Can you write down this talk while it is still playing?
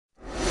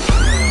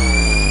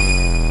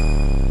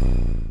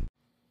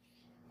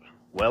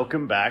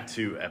Welcome back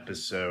to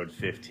episode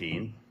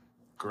 15.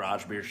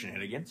 Garage Beer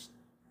Shenanigans.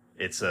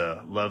 It's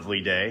a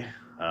lovely day.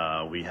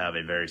 We have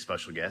a very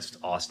special guest,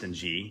 Austin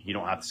G. You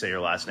don't have to say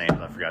your last name,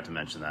 but I forgot to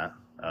mention that.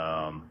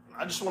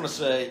 I just want to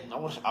say, I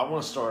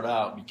want to start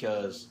out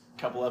because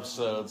a couple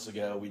episodes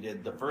ago we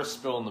did the first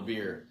spill in the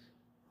beer,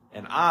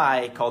 and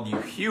I called you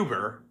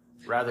Huber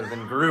rather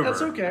than Gruber.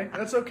 That's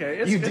okay.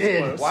 It's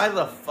did. close. Why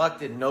the fuck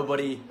did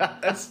nobody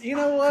You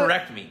know what?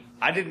 correct me?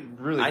 I didn't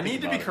really. I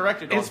need to be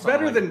corrected. It's on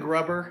better something. than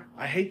Grubber.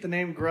 I hate the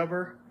name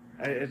Grubber.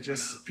 It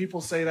just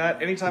people say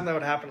that anytime that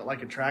would happen at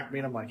like a track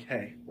meet. I'm like,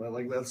 hey, well,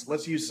 like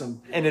let's use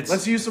some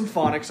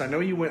phonics. I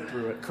know you went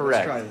through it.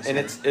 Correct. Let's try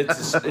this.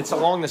 And it's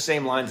along the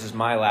same lines as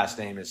my last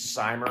name is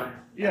Simer.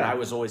 Yeah. And I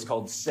was always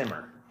called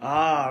Simmer.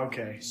 Ah,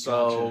 okay.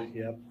 So Gotcha.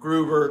 Yep.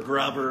 Gruber,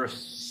 Grubber,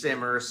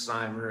 Simmer,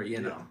 Simer, you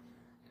know.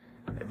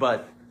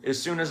 But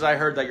as soon as I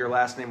heard that your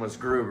last name was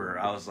Gruber,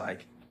 I was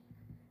like,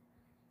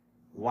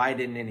 why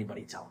didn't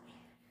anybody tell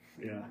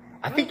me? Yeah.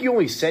 I think you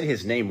only said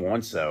his name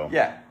once, though.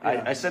 Yeah,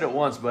 I said it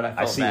once, but I felt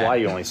I see bad. why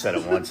you only said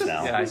it once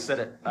now. Yeah, I said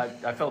it.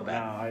 I felt No,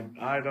 bad.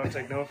 I don't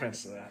take no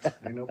offense to that.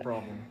 Ain't no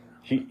problem.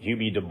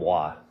 Hubie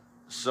Dubois.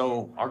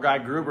 So our guy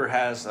Gruber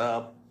has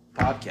a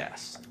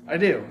podcast. I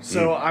do.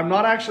 So I'm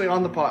not actually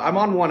on the pod. I'm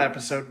on one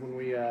episode when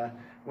we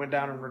went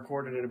down and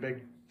recorded at a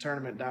big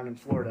tournament down in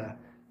Florida.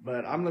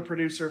 But I'm the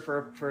producer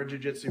for a Jiu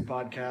Jitsu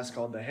podcast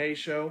called the Heyyy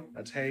Show.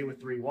 That's Heyyy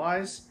with 3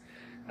 Y's.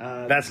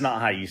 That's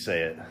not how you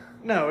say it.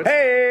 No, it's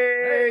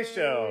Hey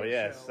Show.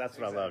 Yes, Show. that's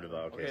what I loved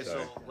about. Okay, Okay,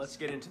 sorry. so let's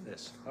get into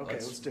this. Okay,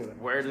 let's do it.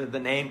 Where did the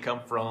name come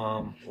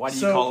from? Why do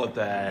you So, call it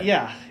that?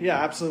 Yeah,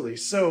 absolutely.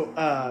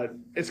 So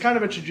it's kind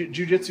of a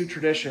jiu-jitsu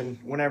tradition.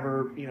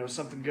 Whenever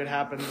something good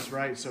happens,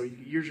 right? So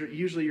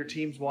usually your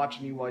team's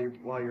watching you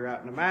while you're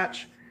out in a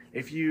match.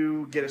 If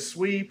you get a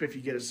sweep, if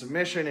you get a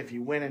submission, if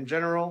you win in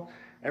general,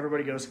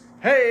 everybody goes,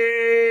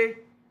 "Hey!"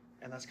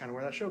 And that's kind of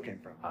where that show came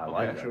from. I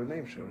like that. Show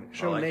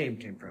name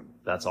came from.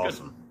 That's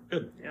awesome.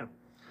 Good. Yeah.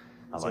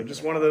 I So like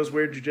just that. one of those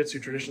weird jiu-jitsu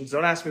traditions.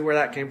 Don't ask me where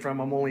that came from.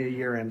 I'm only a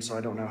year in, so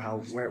I don't know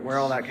where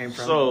all that came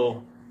from.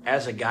 So,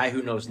 as a guy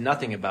who knows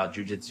nothing about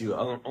jiu-jitsu,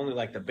 only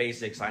like the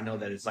basics, I know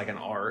that it's like an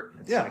art.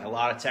 It's like a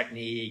lot of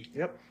technique.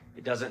 Yep.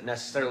 It doesn't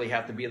necessarily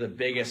have to be the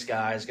biggest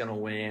guy is going to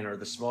win or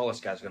the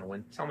smallest guy's going to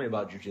win. Tell me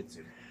about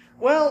jiu-jitsu.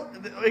 Well,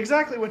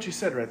 exactly what you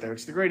said right there.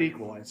 It's the great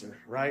equalizer,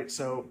 right?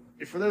 So,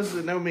 for those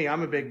that know me,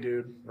 I'm a big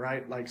dude,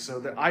 right? Like,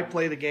 so I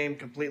play the game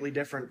completely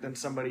different than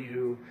somebody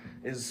who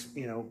is,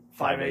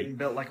 5'8" and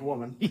built like a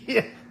woman.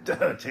 Yeah,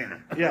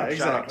 Tanner. Yeah, exactly.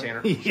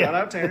 Shout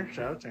out Tanner.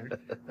 Shout out Tanner.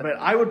 But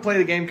I would play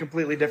the game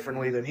completely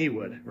differently than he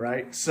would,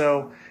 right?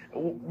 So,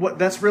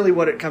 that's really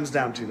what it comes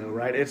down to, though,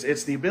 right?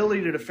 It's the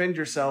ability to defend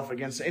yourself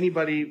against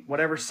anybody,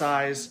 whatever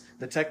size,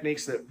 the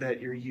techniques that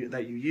you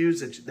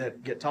use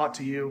that get taught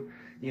to you.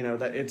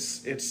 That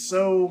it's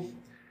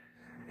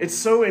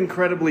so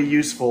incredibly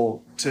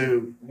useful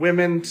to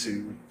women,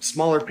 to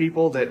smaller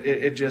people that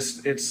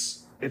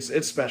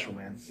it's special,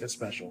 man. It's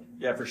special.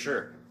 Yeah, for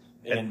sure.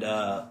 And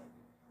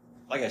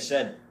like I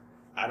said,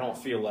 I don't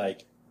feel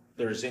like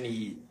there's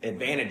any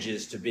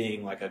advantages to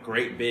being like a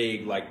great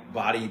big like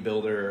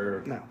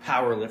bodybuilder,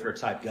 power lifter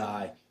type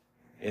guy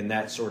and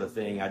that sort of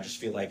thing. I just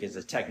feel like it's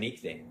a technique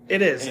thing.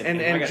 It is. And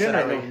like I said,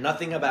 I know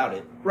nothing about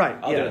it.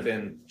 Right. Other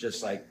than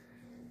just like.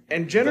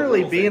 And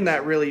generally being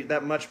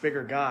that much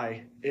bigger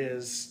guy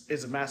is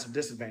a massive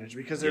disadvantage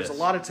because there's a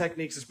lot of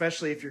techniques,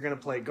 especially if you're going to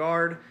play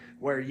guard,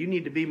 where you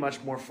need to be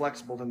much more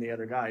flexible than the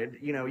other guy.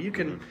 You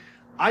can,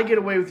 I get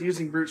away with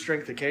using brute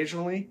strength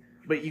occasionally,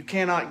 but you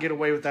cannot get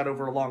away with that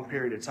over a long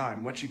period of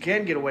time. What you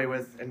can get away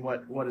with and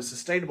what is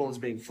sustainable is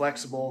being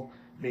flexible,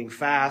 being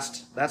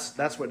fast.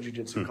 That's what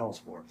jiu-jitsu calls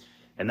for.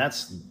 And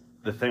that's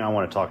the thing I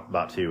want to talk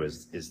about too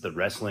is the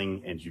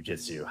wrestling and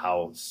jiu-jitsu,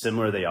 how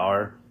similar they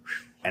are.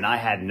 And I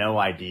had no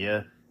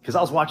idea because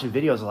I was watching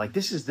videos. I was like,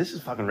 this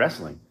is fucking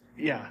wrestling.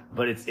 Yeah.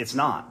 But it's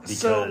not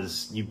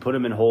because you put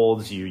them in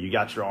holds. You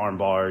got your arm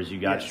bars.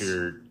 You got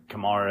your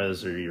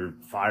Kamaras or your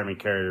fireman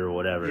carrier or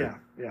whatever.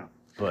 Yeah.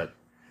 But.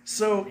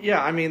 So,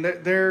 I mean,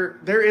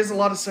 there is a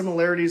lot of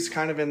similarities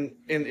kind of in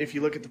if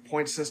you look at the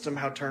point system,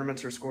 how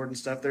tournaments are scored and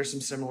stuff, there's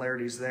some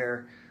similarities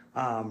there.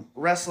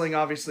 Wrestling,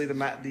 obviously,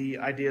 the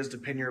idea is to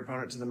pin your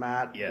opponent to the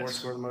mat or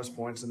score the most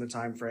points in the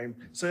time frame.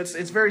 So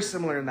it's very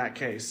similar in that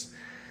case.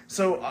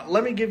 So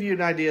let me give you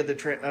an idea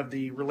of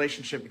the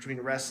relationship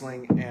between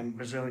wrestling and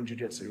Brazilian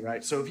Jiu-Jitsu,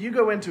 right? So if you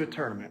go into a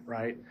tournament,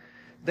 right,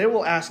 they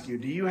will ask you,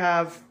 do you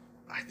have,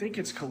 I think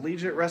it's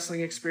collegiate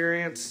wrestling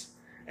experience?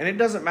 And it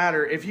doesn't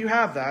matter if you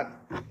have that.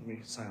 Let me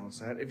silence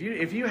that.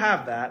 If you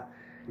have that,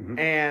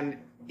 and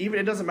even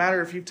it doesn't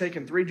matter if you've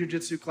taken 3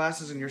 jiu-jitsu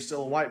classes and you're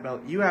still a white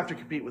belt, you have to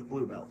compete with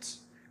blue belts,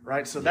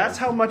 right? So that's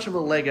how much of a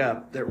leg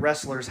up that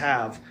wrestlers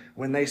have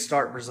when they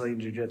start Brazilian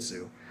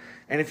Jiu-Jitsu.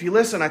 And if you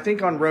listen, I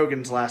think on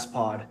Rogan's last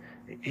pod,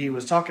 he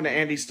was talking to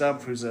Andy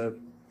Stumpf, who's a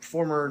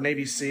former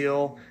Navy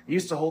SEAL. He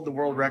used to hold the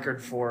world record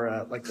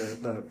for like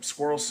the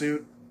squirrel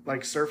suit,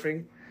 like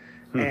surfing.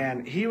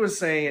 And he was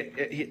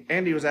saying,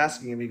 Andy was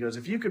asking him, he goes,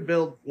 if you could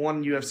build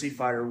one UFC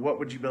fighter, what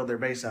would you build their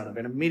base out of?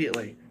 And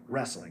immediately,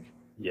 wrestling.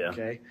 Yeah.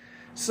 Okay.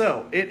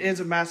 So it is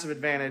a massive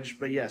advantage,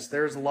 but yes,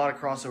 there's a lot of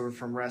crossover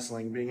from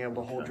wrestling, being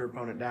able to hold your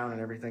opponent down and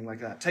everything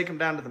like that. Take them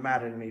down to the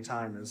mat at any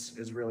time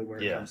is really where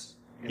it comes.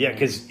 Yeah,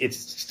 because it's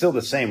still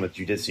the same with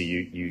jiu-jitsu.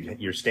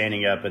 You're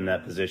standing up in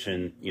that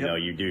position. You know,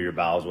 you do your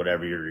bows,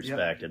 whatever you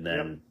respect, and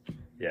then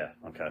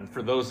okay. And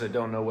for those that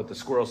don't know what the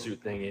squirrel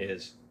suit thing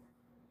is,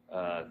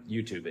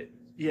 YouTube it.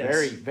 Yes.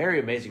 Very, very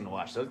amazing to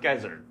watch. Those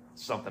guys are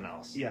something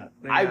else. Yeah,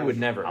 I would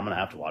never. I'm gonna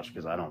have to watch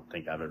because I don't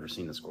think I've ever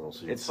seen the squirrel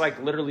suit. It's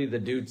like literally the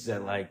dudes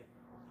that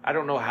I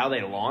don't know how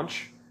they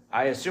launch.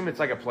 I assume it's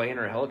like a plane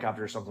or a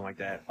helicopter or something like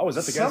that. Oh, is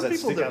that the guys that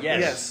stick up?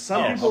 Yes.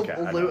 Some people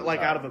will do it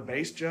out of a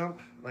base jump,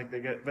 like they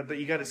get. But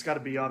it's got to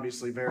be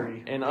obviously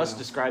very. And us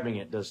describing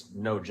it does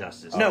no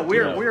justice. No,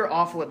 we're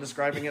awful at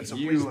describing it, so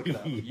please look it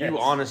up. You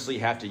honestly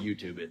have to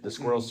YouTube it. The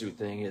squirrel suit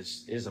thing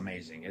is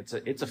amazing.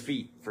 It's a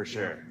feat for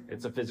sure.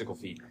 It's a physical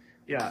feat.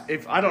 Yeah,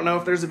 I don't know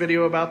if there's a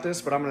video about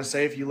this, but I'm going to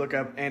say if you look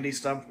up Andy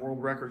Stump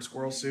world record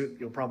squirrel suit,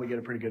 you'll probably get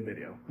a pretty good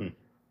video.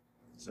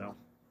 So.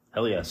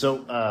 Hell yeah.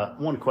 So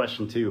one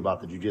question too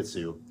about the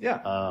jiu-jitsu.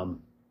 Yeah.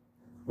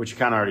 Which you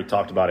kind of already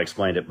talked about,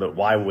 explained it, but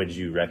why would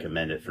you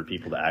recommend it for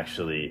people to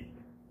actually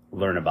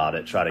learn about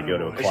it, try to go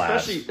to a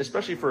class?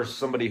 Especially for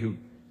somebody who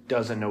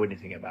doesn't know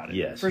anything about it.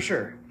 Yes. For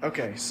sure.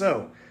 Okay,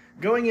 so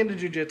going into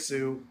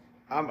jiu-jitsu,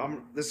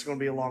 this is going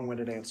to be a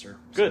long-winded answer.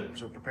 Good.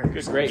 So prepare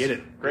yourself. Great. Get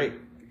it. Great.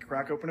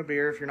 Crack open a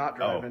beer if you're not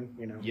driving.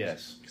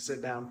 Yes.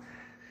 Sit down.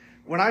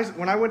 When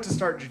I went to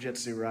start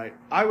jiu-jitsu, right,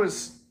 I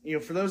was,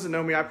 for those that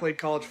know me, I played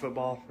college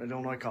football at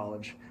Illinois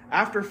College.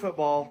 After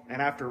football and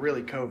after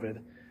really COVID,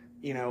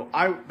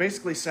 I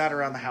basically sat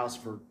around the house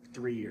for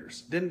 3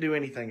 years. Didn't do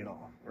anything at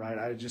all, right?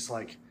 I just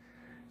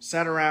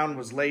sat around,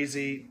 was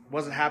lazy,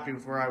 wasn't happy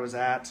with where I was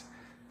at.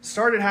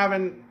 Started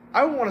having,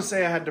 I wouldn't want to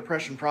say I had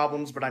depression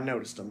problems, but I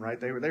noticed them, right?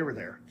 They were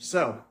there.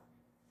 So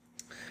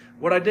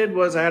what I did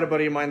was I had a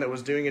buddy of mine that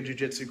was doing a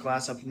jiu-jitsu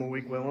class up in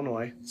Moweaqua,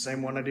 Illinois,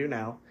 same one I do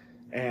now.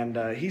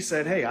 And he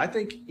said, hey, I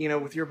think,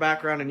 with your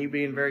background and you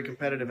being very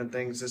competitive and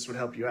things, this would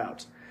help you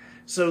out.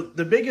 So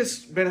the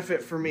biggest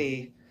benefit for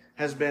me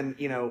has been,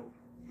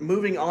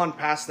 moving on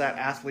past that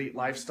athlete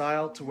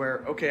lifestyle to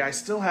where, okay, I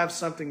still have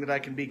something that I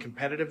can be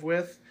competitive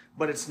with,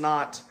 but it's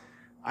not,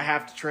 I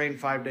have to train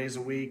 5 days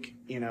a week,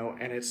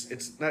 and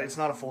it's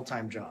not a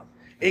full-time job.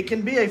 It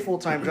can be a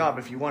full-time job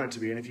if you want it to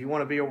be, and if you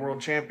want to be a world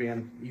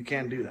champion, you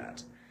can do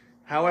that.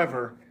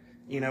 However,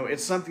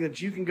 it's something that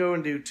you can go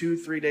and do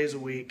 2-3 days a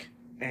week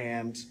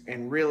and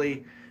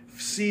really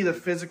see the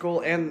physical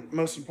and,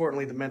 most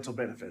importantly, the mental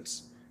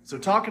benefits. So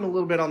talking a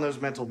little bit on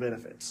those mental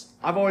benefits.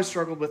 I've always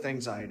struggled with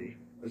anxiety.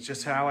 It's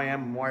just how I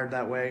am. I'm wired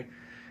that way.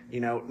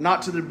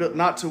 Not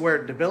to where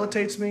it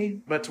debilitates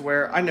me, but to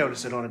where I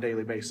notice it on a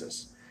daily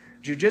basis.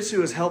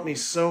 Jiu-jitsu has helped me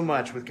so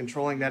much with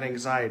controlling that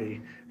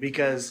anxiety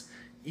because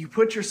you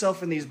put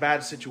yourself in these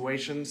bad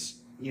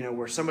situations,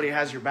 where somebody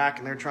has your back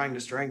and they're trying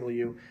to strangle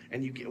you,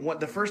 and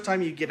the first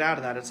time you get out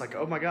of that, it's like,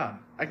 oh my God,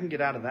 I can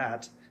get out of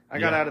that. I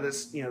got out of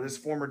this, this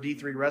former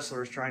D3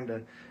 wrestler is trying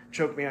to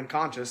choke me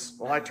unconscious.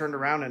 Well, I turned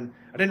around and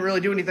I didn't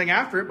really do anything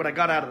after it, but I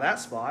got out of that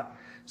spot.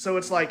 So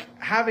it's like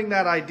having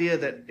that idea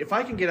that if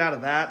I can get out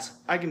of that,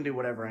 I can do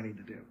whatever I need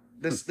to do.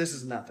 This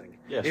is nothing.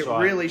 Yeah, it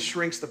really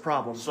shrinks the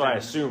problem. So I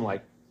assume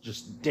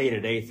just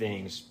day-to-day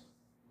things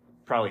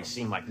probably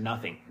seem like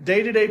nothing.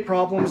 Day-to-day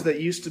problems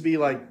that used to be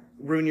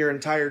ruin your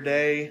entire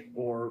day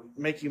or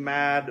make you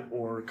mad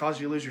or cause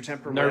you to lose your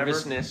temper.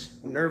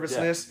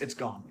 Nervousness. It's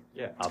gone.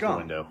 Yeah. It's out gone. the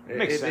window.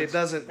 It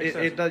doesn't.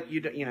 It does.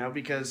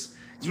 Because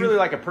it's really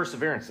like a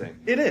perseverance thing.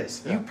 It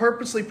is. Yeah. You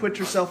purposely put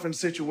yourself in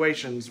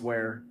situations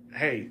where,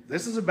 hey,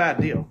 this is a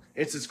bad deal.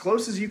 It's as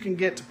close as you can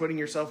get to putting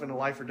yourself in a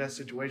life or death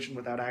situation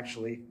without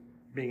actually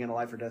being in a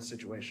life or death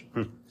situation.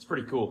 It's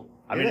pretty cool.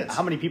 I mean,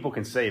 how many people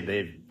can say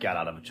they've got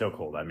out of a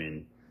chokehold? I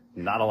mean,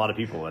 not a lot of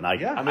people, and I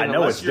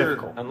know it's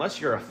difficult. Unless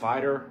you're a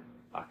fighter,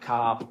 a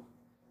cop,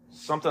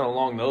 something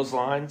along those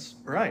lines.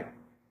 Right.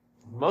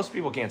 Most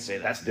people can't say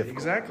that. That's difficult.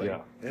 Exactly.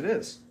 Yeah. It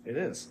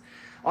is.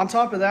 On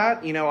top of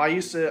that, I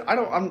used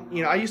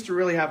to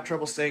really have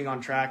trouble staying on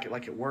track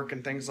at work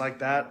and things like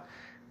that.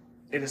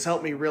 It has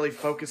helped me really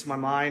focus my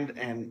mind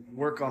and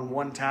work on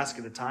one task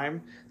at a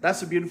time. That's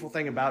the beautiful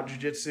thing about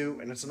jiu-jitsu,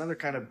 and it's another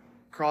kind of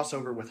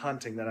crossover with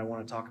hunting that I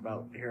want to talk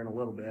about here in a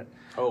little bit.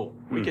 Oh,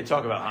 we could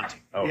talk about hunting.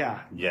 Oh,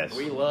 yeah. Yes.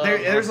 We love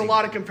There's a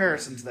lot of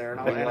comparisons there,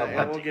 and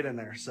we'll get in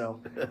there.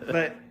 So,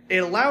 but it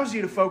allows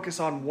you to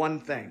focus on one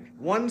thing,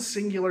 one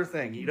singular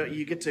thing.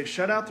 You get to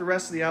shut out the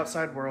rest of the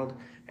outside world,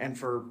 and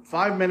for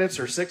 5 minutes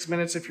or 6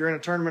 minutes, if you're in a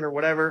tournament or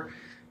whatever,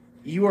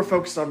 you are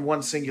focused on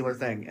one singular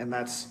thing, and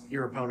that's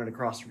your opponent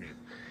across from you.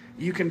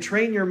 You can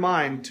train your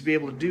mind to be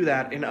able to do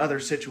that in other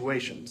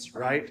situations,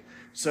 right?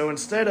 So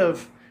instead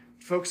of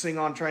focusing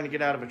on trying to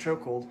get out of a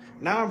chokehold,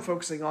 now I'm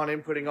focusing on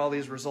inputting all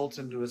these results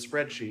into a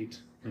spreadsheet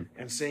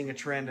and seeing a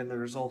trend in the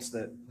results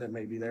that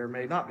may be there,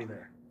 may not be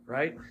there,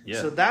 right?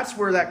 Yeah. So that's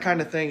where that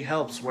kind of thing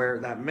helps, where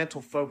that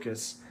mental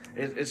focus,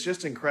 it's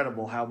just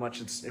incredible how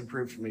much it's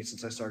improved for me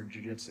since I started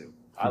jiu-jitsu.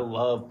 I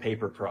love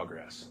paper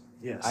progress.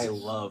 Yes. I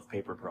love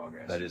paper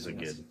progress. That is a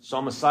good. So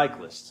I'm a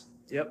cyclist.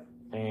 Yep.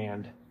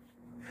 And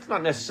it's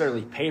not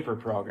necessarily paper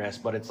progress,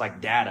 but it's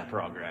like data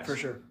progress. For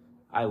sure.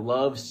 I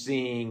love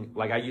seeing,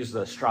 like I use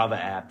the Strava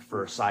app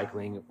for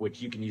cycling,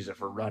 which you can use it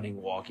for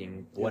running,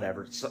 walking,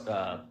 whatever.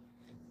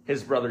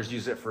 His brothers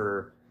use it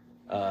for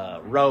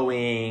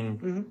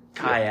rowing,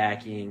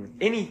 kayaking,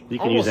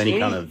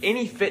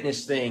 any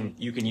fitness thing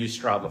you can use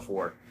Strava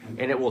for,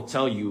 and it will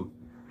tell you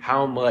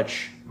how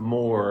much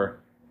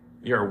more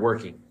you're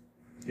working.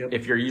 Yep.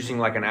 If you're using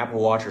like an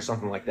Apple Watch or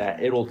something like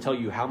that, it will tell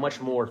you how much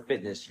more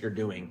fitness you're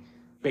doing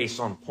based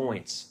on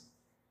points,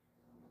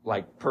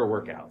 like per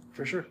workout.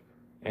 For sure.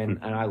 And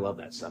I love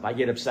that stuff. I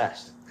get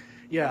obsessed.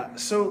 Yeah.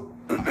 So,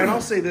 and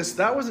I'll say this,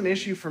 that was an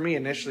issue for me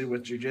initially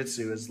with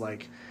jiu-jitsu is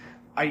like,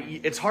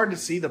 it's hard to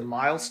see the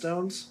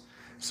milestones.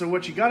 So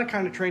what you got to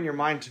kind of train your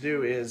mind to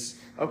do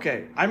is,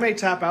 okay, I may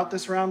tap out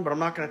this round, but I'm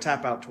not going to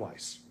tap out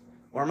twice.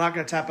 Or I'm not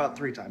going to tap out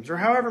 3 times or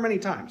however many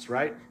times,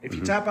 right? If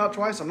you tap out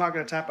twice, I'm not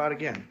going to tap out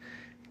again.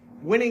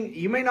 Winning,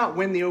 you may not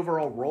win the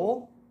overall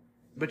roll,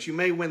 but you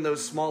may win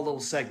those small little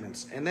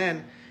segments. And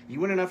then you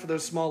win enough of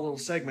those small little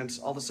segments,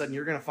 all of a sudden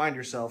you're going to find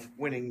yourself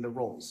winning the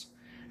rolls.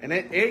 And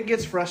it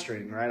gets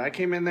frustrating, right? I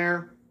came in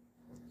there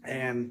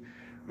and,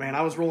 man,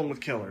 I was rolling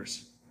with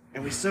killers.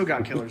 And we still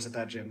got killers at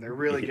that gym. They're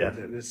really good.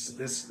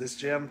 This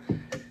gym,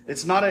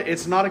 it's not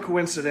a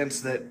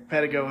coincidence that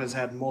Pedigo has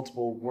had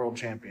multiple world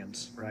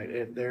champions,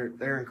 right?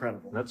 They're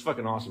incredible. That's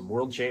fucking awesome.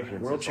 World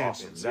champions. World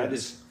champions. Awesome. That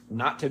is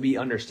not to be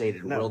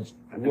understated. No.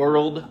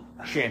 World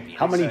champions.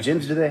 How many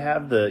gyms do they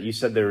have? You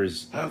said there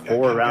was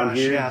 4 around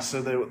here. Yeah.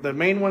 So the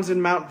main one's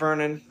in Mount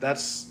Vernon.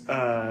 That's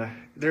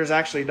there's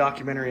actually a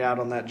documentary out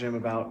on that gym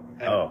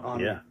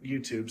on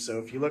YouTube. So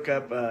if you look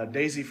up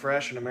Daisy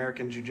Fresh, an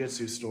American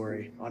Jiu-Jitsu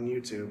story on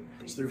YouTube,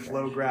 it's through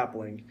Flow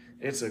Grappling.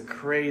 It's a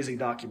crazy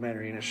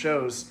documentary, and it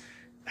shows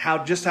how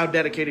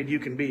dedicated you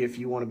can be if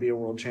you want to be a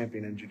world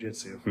champion in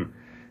Jiu-Jitsu.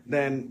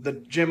 Then the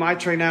gym I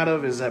train out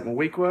of is at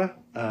Moweaqua.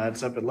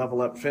 It's up at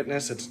Level Up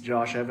Fitness. It's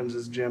Josh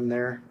Evans's gym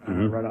there,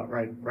 right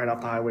off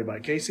the highway by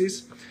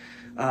Casey's.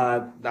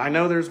 I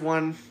know there's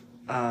one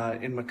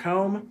in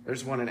Macomb.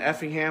 There's one in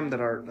Effingham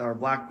that our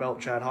black belt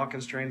Chad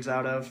Hawkins trains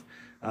out of.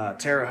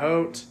 Terre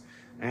Haute,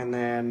 and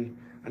then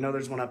I know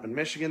there's one up in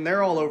Michigan.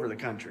 They're all over the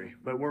country,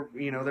 but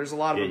there's a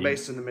lot of them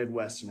based in the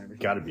Midwest and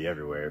everything. Got to be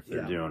everywhere if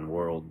they're doing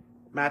world.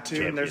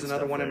 Mattoon. There's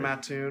another one in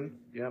Mattoon.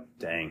 Yep.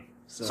 Dang.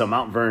 So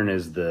Mount Vernon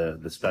is the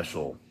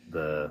special.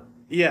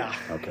 Yeah.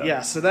 Okay.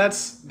 Yeah. So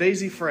that's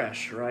Daisy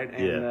Fresh, right?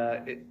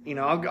 And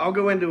I'll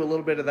go into a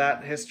little bit of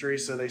that history.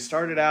 So they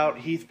started out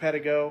Heath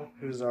Pedigo,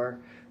 who's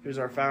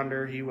our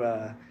founder. He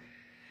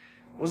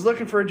was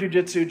looking for a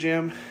jiu-jitsu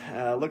gym,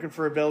 looking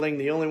for a building.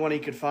 The only one he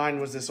could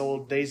find was this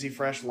old Daisy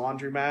Fresh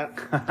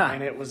laundromat,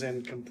 and it was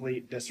in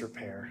complete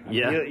disrepair.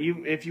 Yeah.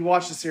 If you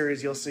watch the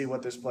series, you'll see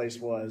what this place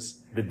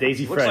was. The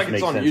Daisy Looks Fresh like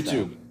it's on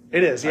YouTube. Now.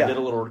 It is, yeah. I did a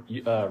little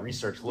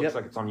research. Looks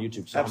like it's on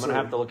YouTube, so I'm going to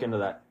have to look into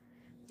that.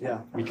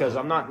 Yeah. Because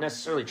I'm not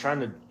necessarily trying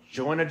to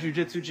join a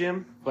jiu-jitsu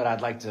gym, but I'd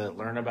like to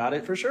learn about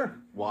it. For sure.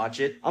 Watch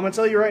it. I'm going to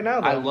tell you right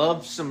now, though. I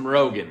love some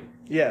Rogan.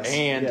 Yes.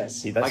 And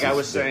yes. like I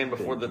was saying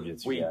before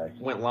we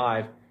went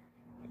live,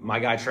 my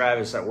guy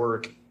Travis at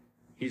work,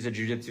 he's a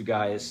jiu-jitsu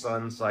guy. His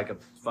son's like a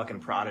fucking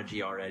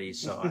prodigy already.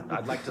 So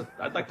I'd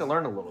like to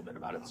learn a little bit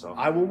about it. So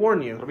I will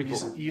warn you. That'll be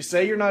cool. You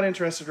say you're not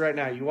interested right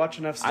now. You watch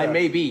enough stuff. I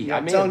may be.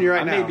 I'm telling you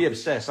right now. I may be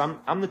obsessed.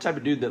 I'm the type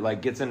of dude that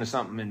like gets into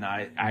something and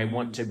I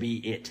want to be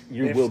it.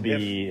 You will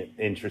be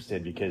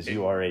interested because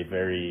you are a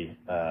very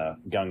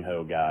gung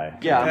ho guy.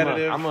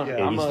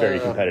 Yeah, he's very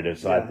competitive.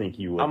 So I think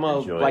you will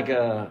enjoy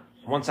it.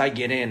 Once I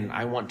get in,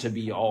 I want to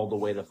be all the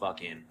way the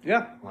fuck in.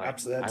 Yeah, like,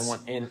 absolutely. I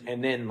want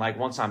and then like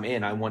once I'm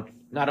in,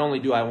 not only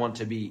do I want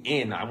to be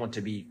in, I want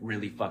to be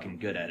really fucking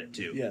good at it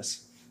too.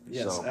 Yes,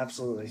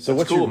 absolutely. So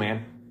what's cool,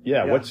 man?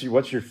 Yeah, yeah.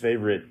 What's your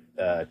favorite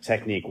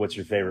technique? What's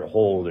your favorite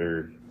hold?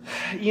 Or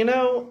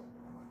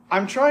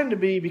I'm trying to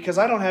be, because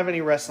I don't have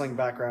any wrestling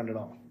background at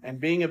all. And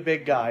being a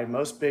big guy,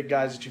 most big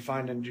guys that you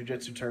find in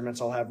jiu-jitsu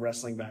tournaments all have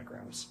wrestling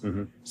backgrounds.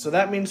 Mm-hmm. So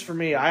that means for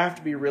me, I have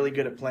to be really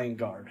good at playing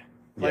guard.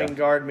 Playing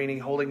guard, meaning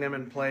holding them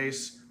in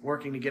place,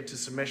 working to get to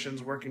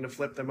submissions, working to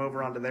flip them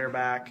over onto their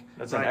back.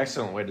 That's an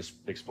excellent way to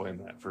explain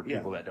that for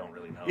people that don't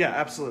really know. Yeah,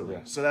 absolutely.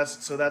 Yeah. So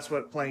that's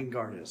what playing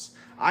guard is.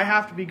 I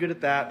have to be good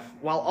at that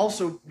while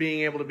also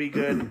being able to be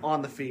good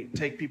on the feet,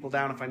 take people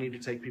down if I need to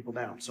take people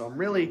down. So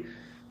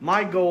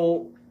my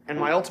goal and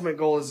my ultimate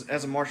goal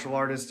as a martial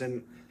artist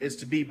is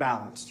to be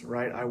balanced,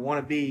 right? I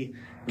want to be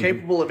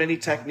capable of any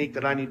technique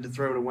that I need to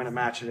throw to win a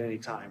match at any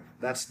time.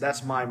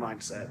 That's my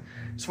mindset.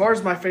 As far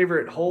as my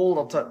favorite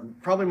hold,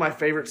 probably my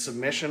favorite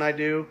submission I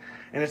do,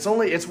 and it's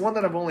one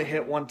that I've only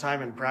hit one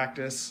time in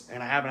practice,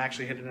 and I haven't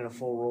actually hit it in a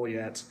full roll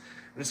yet.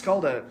 And it's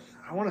called I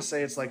want to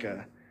say it's like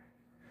a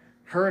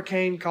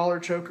hurricane collar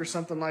choke or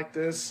something like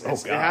this.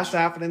 It has to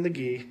happen in the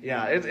gi.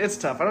 Yeah, it's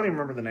tough. I don't even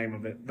remember the name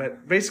of it.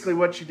 But basically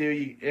what you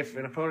do, if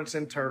an opponent's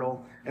in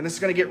turtle, and this is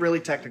going to get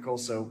really technical,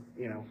 so,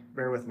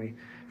 bear with me.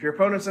 If your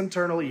opponent's in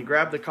turtle, you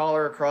grab the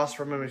collar across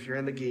from him if you're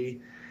in the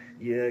gi.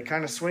 You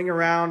kind of swing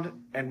around,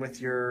 and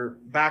with your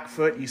back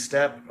foot, you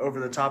step over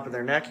the top of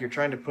their neck. You're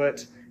trying to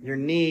put your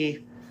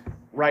knee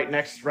right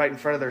in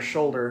front of their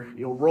shoulder.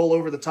 You'll roll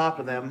over the top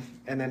of them,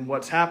 and then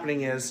what's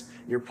happening is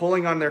you're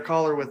pulling on their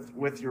collar with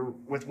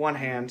one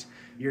hand.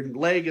 Your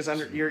leg is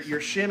under your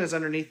shin is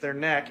underneath their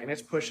neck, and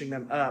it's pushing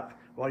them up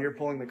while you're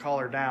pulling the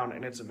collar down,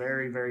 and it's a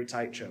very, very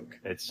tight choke.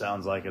 It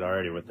sounds like it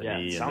already with the knee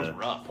it and sounds the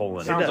rough.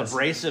 pulling. It sounds does.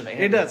 abrasive. And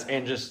It does.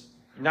 And just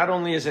not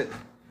only is it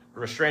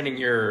restraining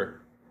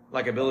your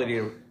like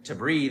ability to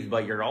breathe,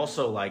 but you're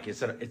also like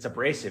it's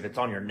abrasive. It's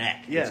on your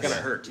neck. Yes. It's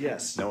gonna hurt.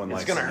 Yes. No one It's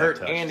likes gonna their hurt,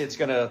 neck touched. and it's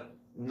gonna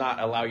not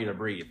allow you to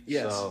breathe.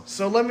 Yes. So,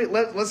 So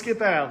let's get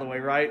that out of the way,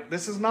 right?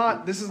 This is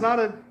not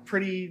a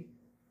pretty,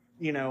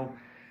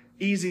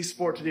 easy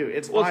sport to do.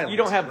 It's violent. you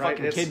don't have right?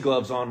 fucking kid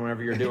gloves on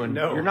whenever you're doing.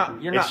 No. You're not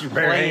It's your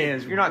bare playing.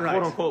 hands. You're not Right.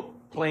 quote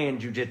unquote playing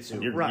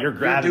jujitsu. You're, Right. you're You're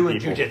grabbing doing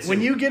people. jujitsu.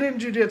 When you get in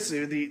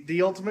jiu-jitsu,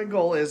 the ultimate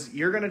goal is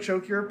you're going to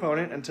choke your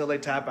opponent until they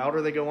tap out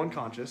or they go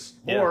unconscious.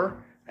 Yeah.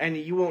 And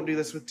you won't do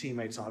this with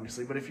teammates,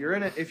 obviously, but if you're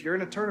in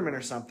a tournament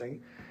or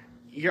something,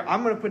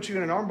 I'm going to put you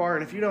in an arm bar,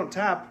 and if you don't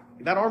tap,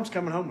 that arm's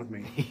coming home with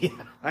me. Yeah.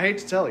 I hate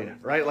to tell you,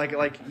 right?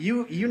 Like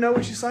you know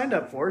what you signed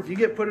up for. If you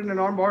get put in an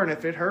arm bar and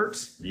if it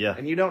hurts, Yeah.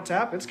 and you don't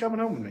tap, it's coming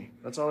home with me.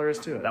 That's all there is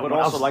to it. That But When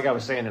I also, was- like I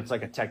was saying, it's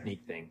like a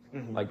technique thing.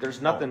 Like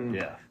there's nothing.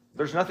 yeah.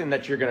 There's nothing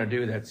that you're gonna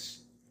do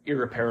that's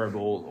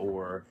irreparable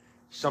or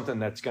something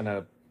that's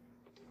gonna.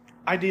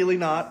 Ideally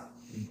not.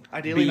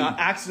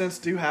 Accidents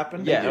do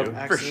happen. They Yeah, do. for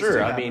Accidents sure.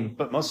 do I happen. mean,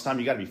 But most of the time,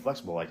 you got to be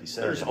flexible, like you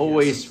said. there's Yes.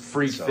 always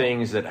freak So,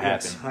 things that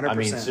happen. yes, 100%. I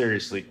mean,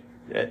 seriously,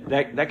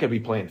 that could be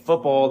playing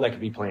football, that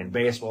could be playing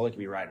baseball, that could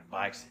be riding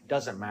bikes. It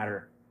doesn't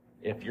matter.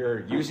 If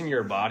you're using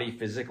your body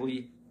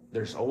physically,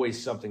 there's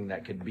always something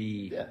that could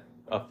be Yeah.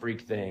 a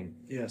freak thing.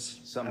 Yes,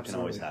 Something can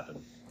always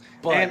happen.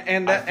 But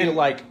And I that- feel and-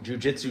 like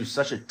jiu-jitsu is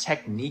such a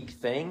technique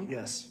thing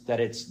Yes. that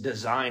it's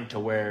designed to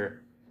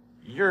where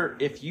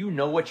if you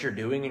know what you're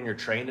doing and you're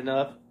trained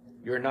enough,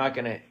 you're not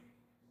going to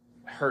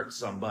hurt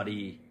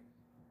somebody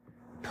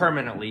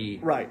permanently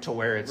Right. to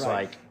where it's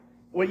Right. like,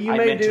 What you I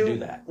may meant to do, do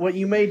that. what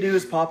you may do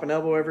is pop an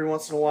elbow every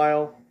once in a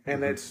while,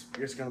 and it's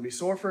going to be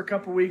sore for a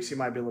couple weeks. You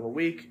might be a little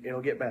weak.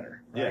 It'll get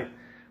better. Right? Yeah.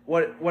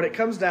 What it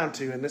comes down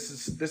to, and this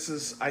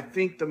is I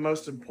think the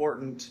most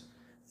important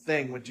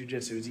thing with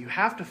jiu-jitsu is you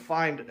have to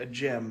find a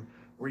gym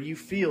where you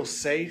feel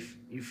safe,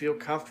 you feel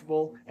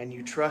comfortable, and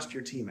you trust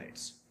your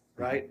teammates.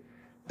 Right?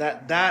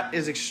 That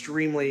is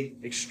extremely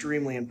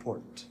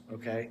important.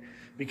 Okay.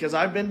 Because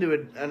I've been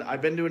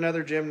to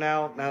another gym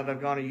now that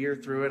I've gone a year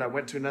through it. I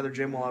went to another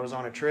gym while I was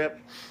on a trip,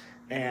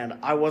 and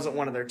I wasn't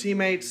one of their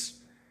teammates.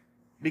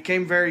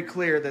 Became very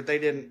clear that they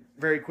didn't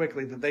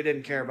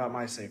care about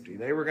my safety.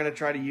 They were going to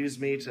try to use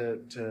me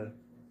to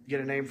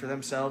get a name for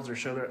themselves or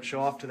show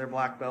off to their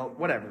black belt,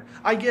 whatever.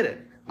 I get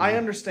it. I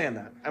understand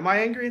that. Am I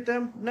angry at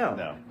them?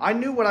 No. I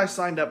knew what I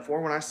signed up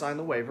for when I signed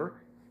the waiver.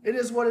 It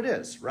is what it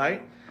is,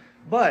 right?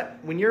 But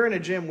when you're in a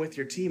gym with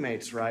your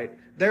teammates, right,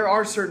 there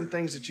are certain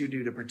things that you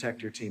do to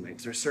protect your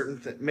teammates. There's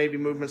certain maybe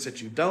movements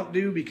that you don't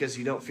do because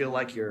you don't feel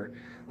like you're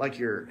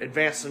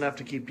advanced enough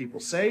to keep people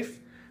safe.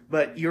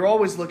 But you're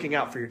always looking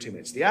out for your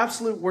teammates. The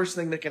absolute worst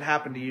thing that can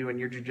happen to you in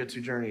your jiu-jitsu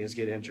journey is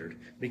get injured,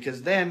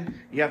 because then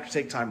you have to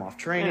take time off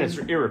training. and it's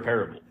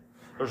irreparable.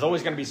 There's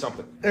always going to be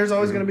something. There's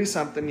always going to be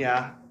something,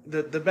 yeah.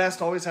 The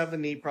best always have the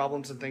knee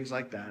problems and things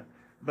like that.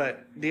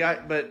 But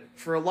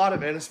for a lot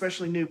of it,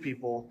 especially new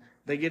people,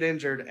 they get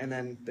injured and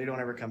then they don't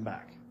ever come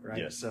back, right?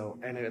 Yes. So,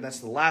 and that's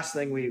the last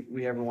thing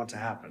we ever want to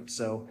happen.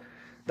 So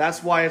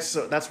that's why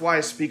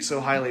I speak so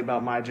highly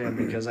about my gym,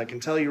 because I can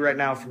tell you right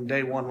now from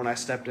day one when I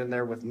stepped in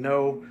there with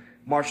no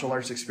martial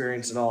arts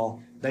experience at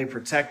all, they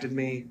protected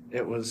me.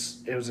 It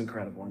was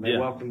incredible. And they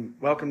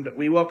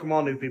we welcome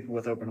all new people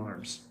with open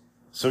arms.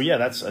 So yeah,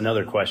 that's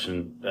another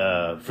question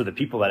for the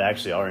people that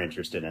actually are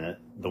interested in it,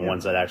 the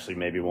ones that actually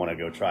maybe want to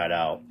go try it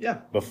out. Yeah.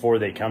 Before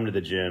they come to the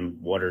gym,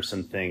 what are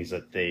some things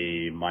that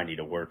they might need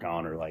to work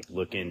on or like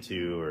look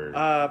into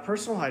or?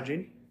 Personal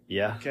hygiene.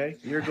 Yeah. Okay,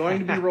 you're going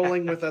to be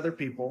rolling with other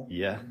people.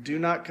 Yeah. Do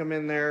not come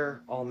in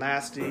there all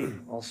nasty,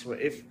 all sweat.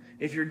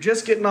 If you're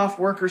just getting off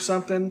work or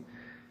something,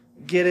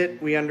 get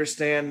it. We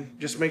understand.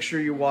 Just make sure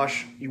you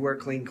wear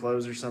clean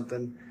clothes or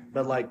something.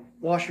 But like,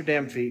 wash your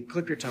damn feet,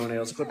 clip your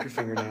toenails, clip your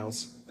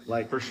fingernails.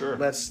 Like, For sure.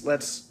 That's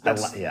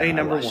Yeah, a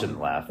number I one.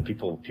 shouldn't laugh.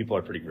 People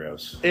are pretty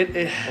gross.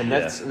 And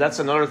that's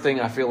another thing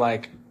I feel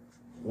like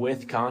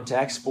with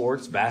contact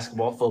sports,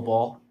 basketball,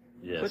 football,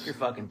 Yes. clip your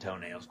fucking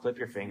toenails, clip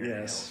your fingernails,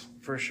 Yes,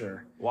 for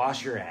sure.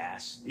 wash your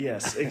ass.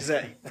 Yes,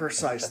 exactly.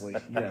 Precisely.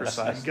 Yes.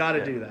 Precisely, You got to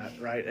yeah. do that,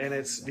 right? And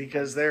it's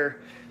because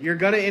you're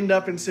going to end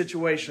up in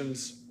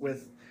situations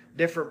with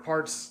different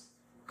parts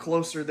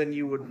closer than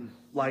you would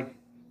like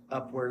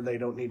up where they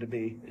don't need to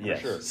be.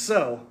 Yes. sure.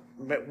 So,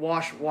 but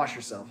wash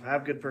yourself.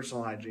 Have good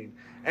personal hygiene.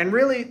 And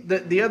really,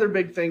 the other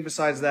big thing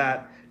besides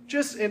that,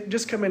 just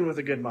come in with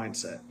a good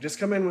mindset. Just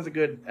come in with a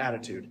good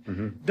attitude.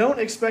 Mm-hmm. Don't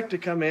expect to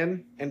come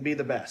in and be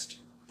the best.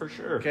 For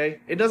sure.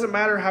 Okay? It doesn't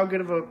matter how good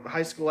of a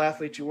high school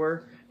athlete you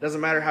were. It doesn't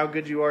matter how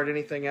good you are at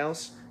anything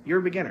else. You're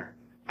a beginner.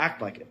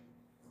 Act like it.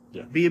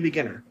 Yeah. Be a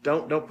beginner.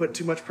 Don't put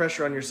too much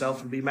pressure on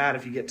yourself and be mad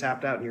if you get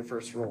tapped out in your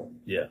first roll.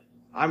 Yeah.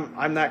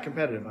 I'm that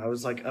competitive. I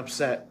was like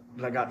upset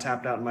that I got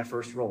tapped out in my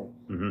first roll.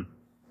 Mm-hmm.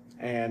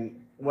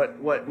 And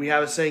what we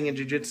have a saying in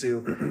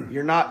jiu-jitsu,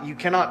 you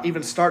cannot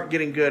even start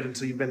getting good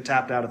until you've been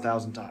tapped out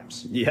 1,000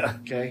 times. Yeah.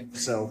 Okay?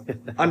 So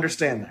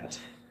understand that.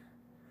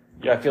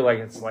 Yeah, I feel like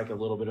it's like a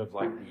little bit of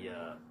like the,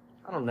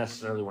 I don't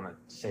necessarily want to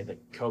say the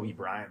Kobe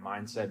Bryant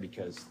mindset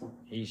because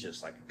he's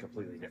just like a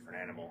completely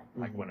different animal,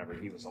 like whenever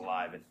he was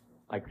alive. And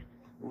like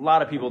a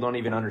lot of people don't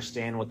even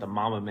understand what the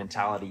Mamba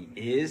mentality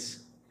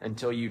is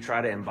until you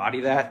try to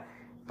embody that.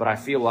 But I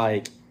feel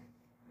like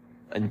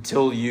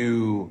until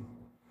you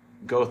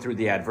go through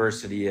the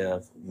adversity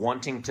of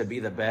wanting to be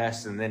the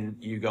best and then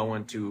you go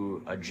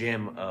into a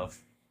gym of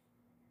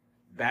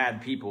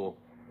bad people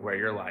where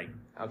you're like,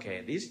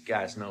 okay, these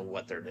guys know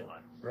what they're doing.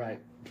 Right.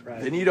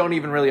 Then you don't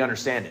even really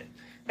understand it.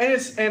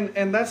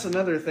 And that's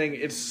another thing.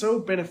 It's so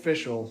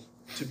beneficial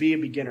to be a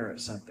beginner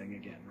at something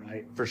again,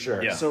 right? For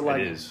sure. Yeah, So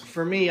like it is.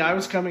 for me, I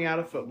was coming out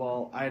of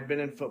football. I had been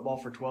in football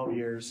for 12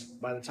 years.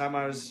 By the time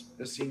I was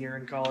a senior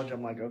in college,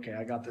 I'm like, okay,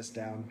 I got this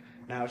down.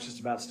 Now it's just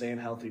about staying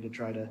healthy to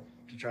try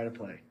to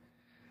play.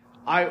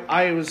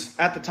 I was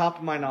at the top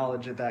of my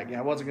knowledge at that game.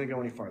 I wasn't going to go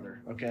any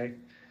farther, okay?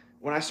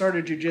 When I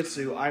started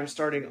jiu-jitsu, I'm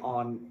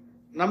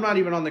not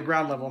even on the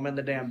ground level. I'm in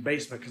the damn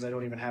basement because I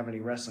don't even have any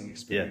wrestling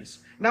experience.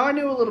 Yeah. Now, I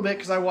knew a little bit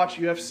because I watched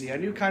UFC. I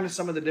knew kind of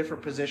some of the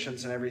different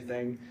positions and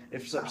everything.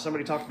 If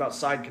somebody talked about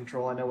side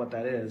control, I know what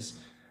that is.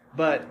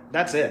 But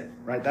that's it,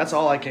 right? That's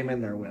all I came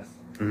in there with.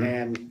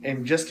 Mm-hmm.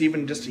 And just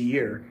a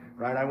year,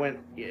 right? I went.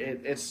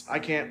 I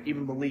can't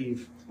even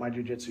believe my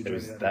jiu-jitsu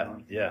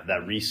journey.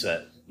 That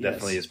reset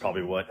definitely is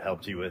probably what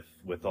helped you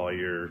with all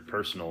your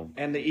personal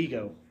and the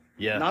ego.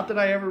 Yeah. Not that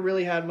I ever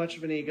really had much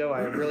of an ego.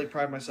 I really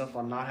pride myself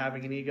on not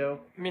having an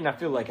ego. I mean, I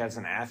feel like as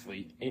an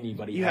athlete,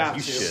 anybody you has have a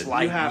to.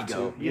 slight You have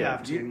ego. to. You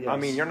have to. Yes. I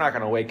mean, you're not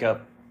going to wake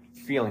up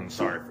feeling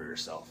sorry for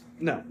yourself.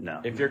 No.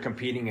 If you're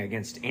competing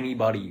against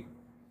anybody,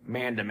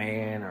 man to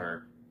man,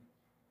 or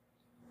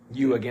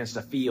you against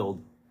a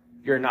field,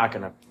 you're not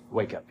going to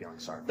wake up feeling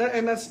sorry.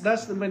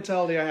 That's the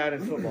mentality I had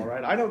in football,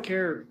 right? I don't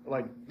care.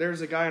 Like,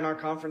 there's a guy in our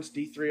conference,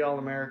 D3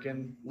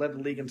 All-American, led the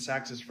league in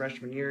sacks his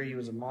freshman year. He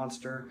was a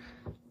monster.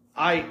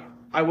 I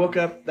woke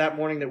up that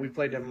morning that we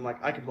played him. I'm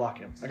like, I can block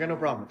him. I got no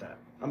problem with that.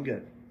 I'm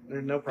good.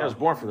 There's no problem. I was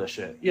born for this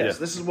shit. Yes,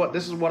 this is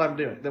what I'm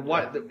doing.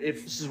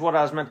 This is what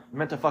I was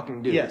meant to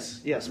fucking do.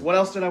 Yes. What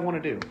else did I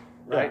want to do?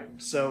 Right. Yeah.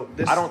 So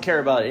I don't care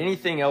about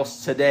anything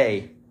else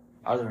today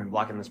other than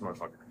blocking this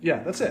motherfucker.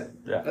 Yeah, that's it.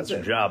 Yeah, that's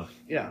your job.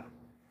 Yeah.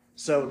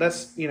 So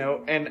that's,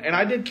 and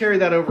I did carry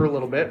that over a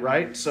little bit,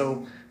 right?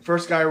 So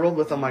first guy I rolled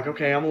with, I'm like,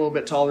 okay, I'm a little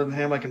bit taller than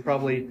him. I can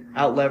probably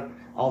outlevel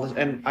all this.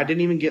 And I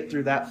didn't even get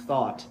through that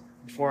thought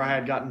before I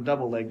had gotten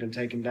double-legged and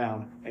taken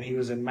down. And he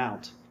was in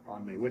mount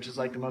on me, which is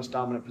like the most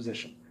dominant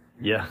position.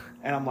 Yeah.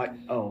 And I'm like,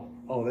 oh,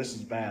 this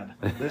is bad.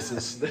 This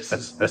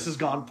has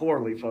gone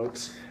poorly,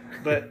 folks.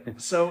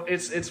 But so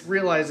it's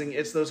realizing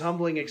it's those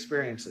humbling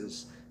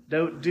experiences.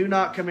 Do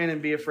not come in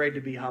and be afraid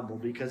to be humble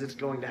because it's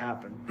going to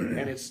happen.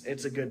 And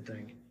it's a good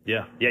thing.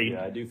 Yeah,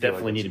 I do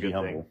definitely need to be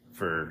humble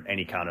for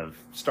any kind of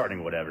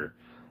starting whatever.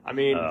 I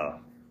mean,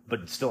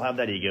 but still have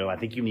that ego. I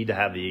think you need to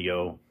have the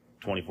ego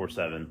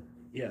 24/7.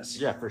 Yes.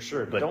 Yeah, for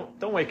sure. But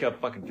don't wake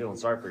up fucking feeling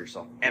sorry for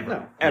yourself ever,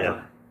 No.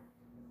 ever.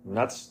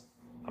 Yeah.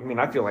 And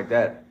I feel like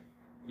that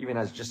even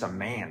as just a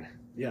man.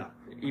 Yeah.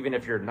 Even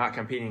if you're not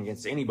competing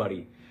against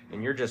anybody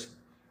and you're just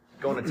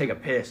going to take a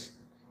piss.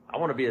 I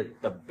want to be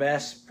the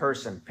best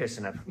person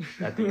pissing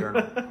at the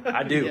urinal.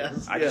 I do.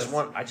 Yes, I just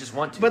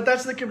want to. But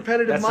that's the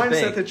competitive That's the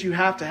mindset thing. that you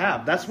have to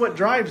have. That's what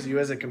drives you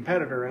as a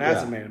competitor and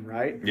as a man,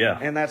 right? Yeah.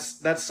 And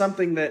that's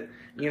something that,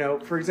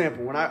 for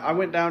example, when I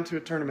went down to a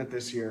tournament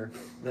this year,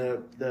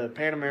 the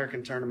Pan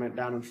American tournament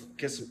down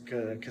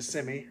in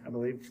Kissimmee, I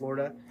believe,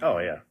 Florida. Oh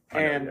yeah.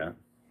 And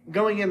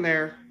going in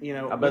there,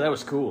 I bet that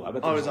was cool. I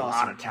bet there was a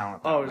awesome. lot of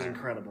talent. Oh, it was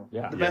incredible.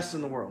 Yeah. The best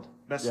in the world.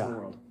 Best in the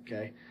world.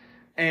 Okay.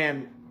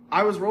 And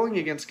I was rolling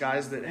against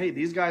guys that, hey,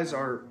 these guys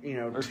are,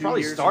 There's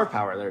probably star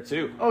power there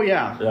too. Oh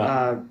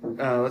yeah.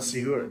 Let's see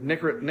who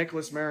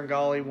Nicholas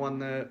Marangali won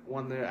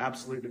the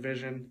absolute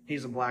division.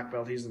 He's a black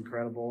belt. He's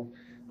incredible.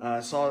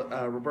 Saw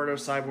Roberto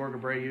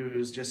Cyborg Abreu,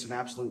 who's just an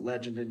absolute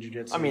legend in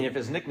jiu-jitsu. I mean, if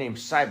his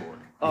nickname's Cyborg.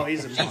 Oh,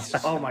 he's a monster.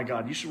 Oh my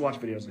God, you should watch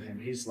videos of him.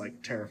 He's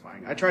like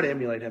terrifying. I try to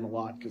emulate him a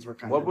lot because we're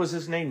kind of. What was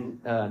his name?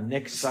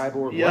 Nick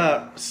Cyborg.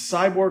 Yeah,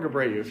 Cyborg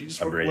Abreu. If you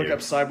just look up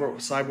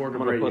Cyborg I'm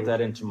gonna Abreu. put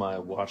that into my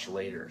watch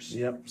later's.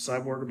 Yep,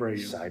 Cyborg Abreu.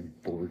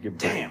 Cyborg Abreu.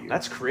 Damn,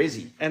 that's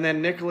crazy. And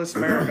then Nicholas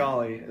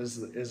Marangali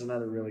is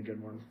another really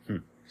good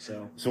one.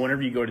 So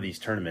whenever you go to these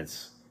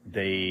tournaments,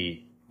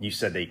 you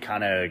said they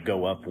kind of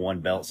go up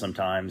one belt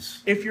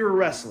sometimes. If you're a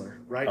wrestler,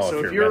 right? Oh,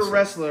 so if you're a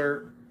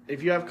wrestler,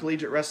 if you have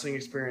collegiate wrestling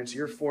experience,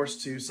 you're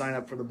forced to sign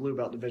up for the blue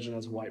belt division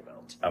as a white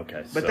belt.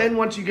 Okay. But then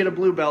once you get a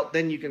blue belt,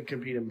 then you can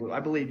compete in blue.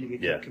 I believe you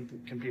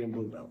can compete in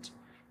blue belt.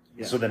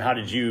 Yeah. So then how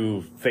did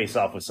you face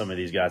off with some of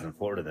these guys in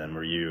Florida then?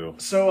 Were you...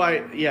 So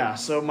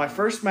my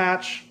first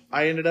match,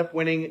 I ended up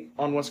winning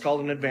on what's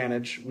called an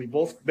advantage. We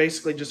both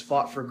basically just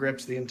fought for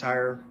grips the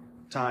entire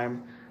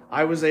time.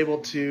 I was able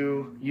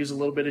to use a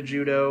little bit of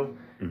judo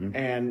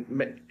and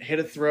hit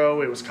a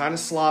throw. It was kind of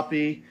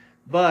sloppy,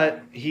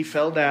 but he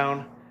fell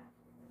down.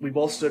 we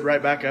both stood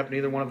right back up.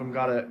 Neither one of us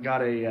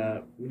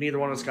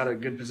got a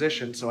good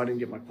position, so I didn't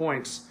get my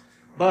points.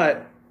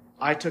 But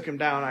I took him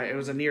down. It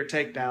was a near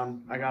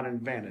takedown. I got an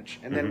advantage.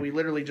 And then we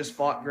literally just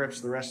fought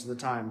grips the rest of the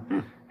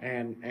time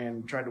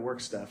and tried to work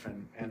stuff.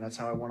 And that's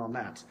how I won on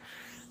that.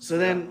 So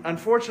then,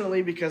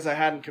 unfortunately, because I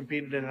hadn't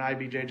competed in an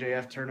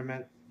IBJJF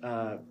tournament.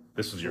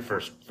 This was your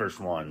first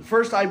one.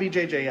 First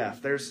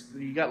IBJJF.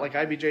 You got like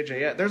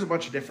IBJJF. There's a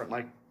bunch of different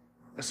like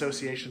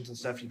associations and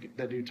stuff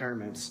that do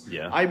tournaments.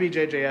 Yeah.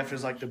 IBJJF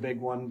is like the big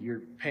one.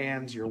 Your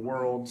PANs, your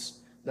Worlds.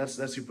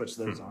 That's who puts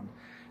those on.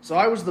 So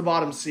I was the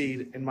bottom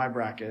seed in my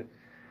bracket.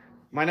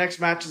 My next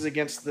match is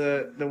against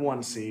the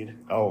 1 seed.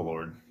 Oh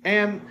Lord.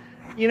 And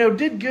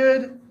did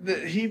good.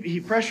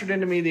 He pressured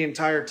into me the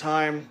entire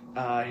time. He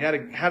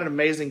had an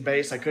amazing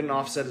base. I couldn't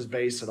offset his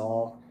base at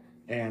all.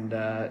 And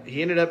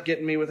he ended up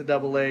getting me with a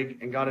double leg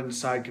and got into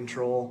side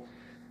control.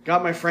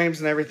 Got my frames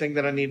and everything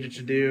that I needed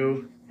to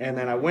do. And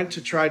then I went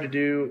to try to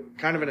do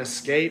kind of an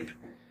escape.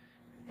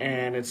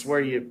 And it's where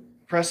you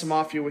press them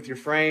off you with your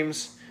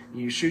frames.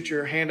 You shoot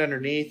your hand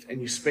underneath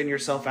and you spin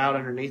yourself out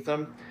underneath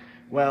them.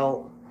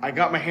 Well, I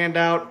got my hand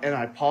out and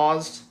I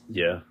paused.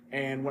 Yeah.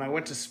 And when I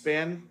went to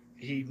spin,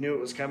 he knew it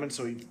was coming,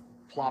 so he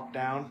plopped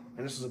down.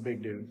 And this is a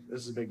big dude.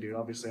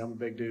 Obviously, I'm a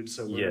big dude,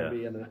 so we're going to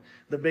be in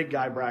the big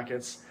guy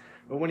brackets.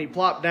 But when he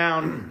plopped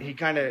down, he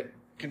kind of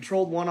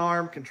controlled one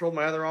arm, controlled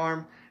my other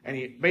arm, and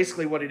he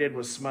basically what he did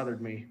was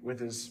smothered me with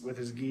his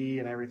gi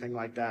and everything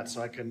like that.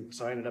 So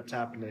I ended up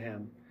tapping to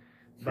him.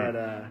 But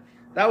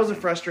that was a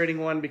frustrating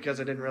one because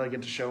I didn't really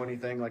get to show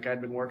anything. Like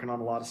I'd been working on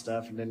a lot of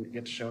stuff and didn't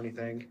get to show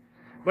anything.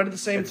 But at the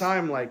same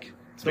time, like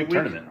it's a big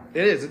tournament.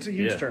 It is. It's a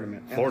huge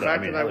tournament. And Florida, the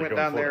fact that I went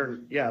down there,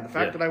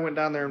 that I went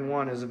down there and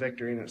won is a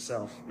victory in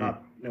itself.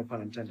 Not no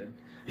pun intended.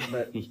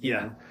 But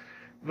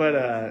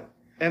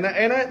and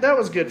that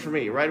was good for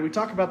me, right? We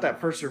talk about that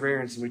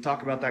perseverance and we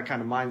talk about that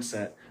kind of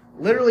mindset.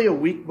 Literally a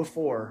week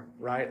before,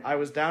 right? I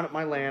was down at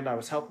my land. I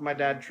was helping my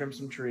dad trim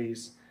some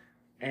trees,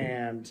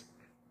 and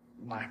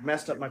I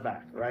messed up my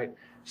back, right?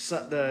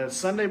 So the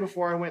Sunday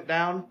before I went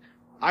down,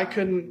 I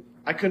couldn't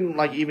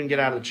like even get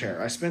out of the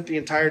chair. I spent the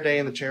entire day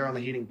in the chair on the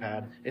heating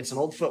pad. It's an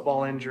old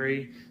football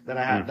injury that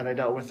I had that I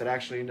dealt with that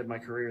actually ended my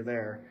career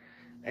there.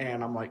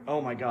 And I'm like,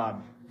 oh my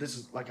God, this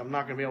is like I'm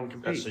not going to be able to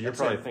compete. So you're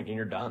probably thinking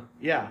you're done.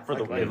 Yeah,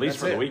 at least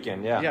for the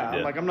weekend. Yeah. Yeah,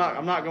 I'm like I'm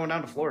not going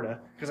down to Florida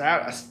because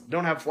I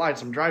don't have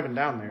flights. I'm driving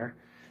down there,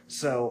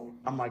 so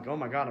I'm like, oh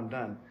my God, I'm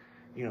done.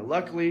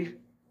 Luckily.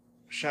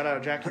 Shout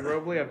out Jackie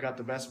Robley. I've got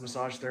the best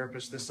massage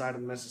therapist this side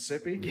of the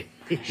Mississippi.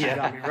 She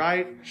got me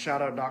right.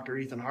 Shout out Dr.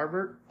 Ethan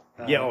Harbert.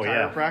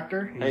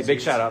 Chiropractor. Hey,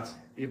 big shout outs.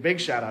 Big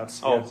shout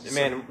outs. Oh,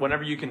 man,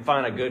 whenever you can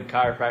find a good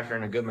chiropractor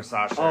and a good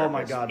massage therapist. Oh,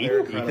 my God.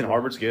 Ethan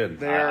Harbert's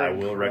good. I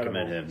will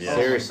recommend him. Yeah.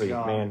 Seriously,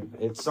 man.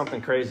 It's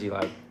something crazy.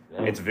 Like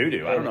it's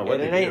voodoo. I don't know what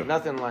they do. It ain't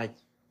nothing like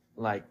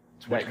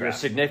that your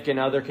significant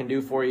other can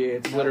do for you.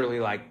 It's literally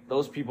like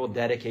those people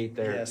dedicate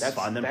their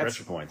find them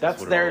pressure points.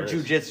 That's their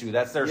jiu-jitsu.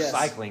 That's their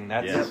cycling.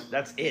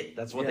 That's it.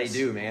 That's what they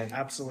do, man.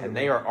 Absolutely. And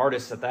they are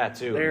artists at that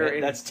too.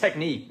 That's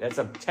technique. That's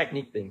a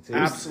technique thing too.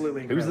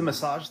 Absolutely. Who's the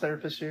massage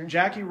therapist here?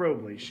 Jackie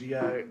Robley. She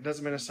does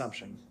them in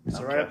Assumption.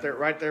 So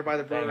right there by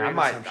the brewery.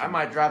 I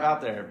might drive out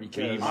there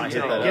because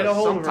get a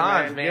hold of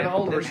her, man. Get a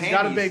hold of her. She's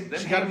got a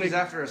big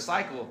after a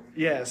cycle.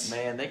 Yes.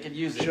 Man, they could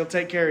use it. She'll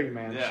take care of you,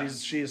 man. Yeah.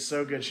 She is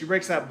so good. She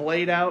breaks that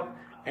blade out.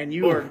 And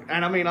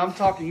I'm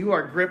talking, you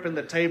are gripping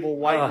the table,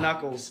 white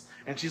knuckles.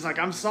 And she's like,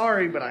 I'm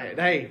sorry, but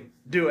hey,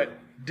 do it.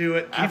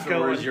 Keep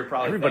going.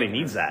 Everybody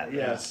needs that.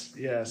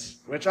 Yes.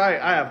 Which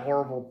I have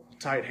horrible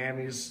tight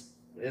hammies.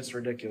 It's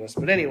ridiculous.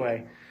 But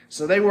anyway,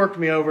 so they worked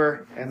me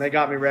over and they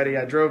got me ready.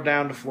 I drove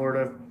down to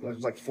Florida. It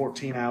was like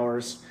 14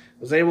 hours.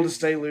 Was able to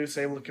stay loose,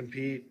 able to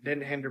compete.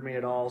 Didn't hinder me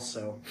at all.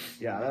 So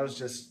yeah,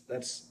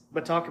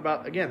 but talk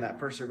about, again, that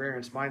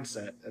perseverance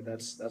mindset.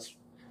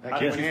 How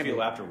did you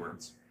feel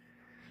afterwards?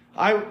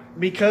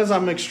 Because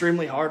I'm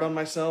extremely hard on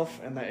myself,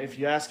 and that if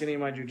you ask any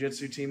of my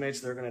jiu-jitsu teammates,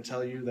 they're going to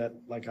tell you that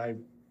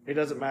it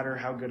doesn't matter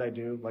how good I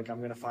do, like I'm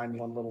going to find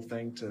one little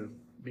thing to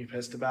be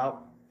pissed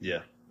about. Yeah.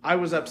 I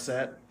was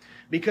upset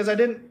because I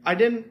didn't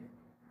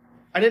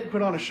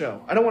put on a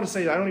show. I don't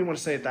even want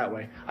to say it that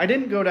way. I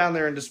didn't go down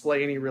there and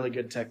display any really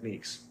good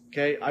techniques.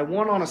 Okay? I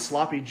won on a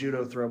sloppy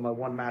judo throw my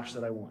one match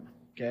that I won.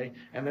 Okay?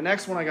 And the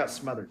next one I got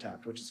smother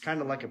tapped, which is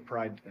kind of like a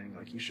pride thing.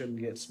 Like you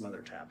shouldn't get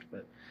smother tapped,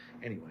 but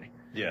anyway.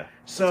 Yeah.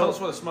 So tell us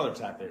what a smother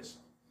tap is.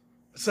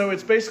 So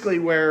it's basically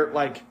where,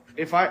 like,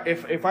 if I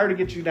were to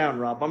get you down,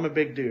 Rob, I'm a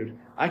big dude.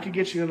 I could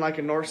get you in like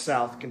a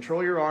north-south,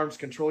 control your arms,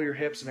 control your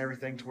hips and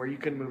everything to where you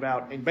couldn't move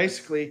out. And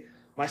basically,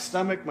 my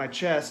stomach, my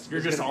chest.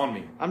 You're just on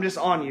me. I'm just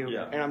on you,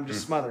 and I'm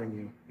just smothering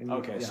you.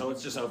 And so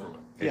it's just over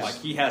with. Yes. Like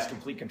he has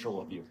complete control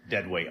of you.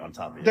 Dead weight on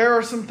top of you. There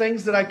are some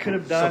things that I could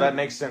have done. So that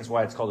makes sense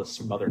why it's called a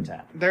smother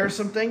tap. There are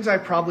some things I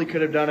probably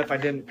could have done if I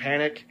didn't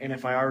panic and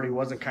if I already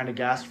wasn't kind of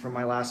gassed from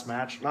my last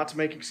match. Not to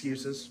make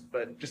excuses,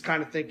 but just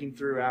kind of thinking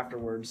through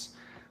afterwards.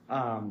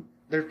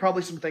 There's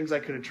probably some things I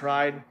could have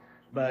tried,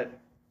 but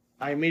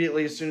I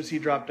immediately, as soon as he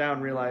dropped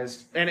down,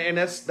 realized, and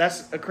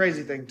that's a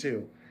crazy thing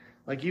too.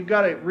 Like, you've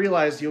got to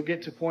realize you'll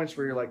get to points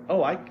where you're like,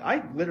 oh,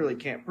 I literally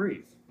can't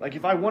breathe. Like,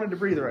 if I wanted to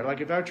breathe right,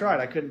 like if I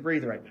tried, I couldn't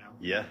breathe right now.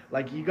 Yeah.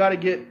 Like, you got to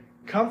get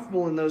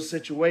comfortable in those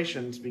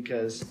situations,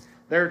 because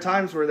there are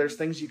times where there's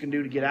things you can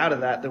do to get out of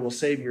that will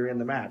save you in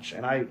the match.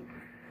 And I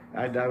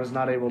was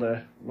not able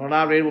to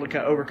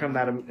overcome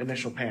that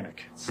initial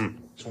panic.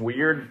 It's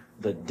weird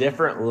the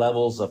different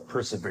levels of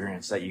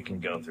perseverance that you can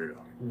go through,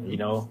 you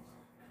know,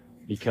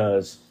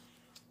 because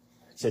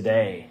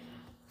today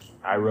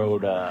I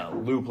rode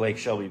Loop Lake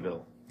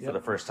Shelbyville for the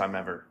first time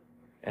ever,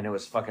 and it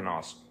was fucking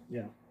awesome.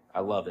 Yeah. I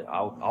loved it.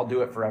 I'll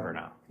do it forever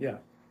now. Yeah.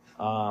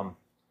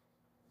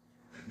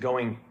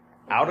 Going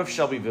out of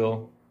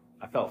Shelbyville,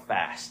 I felt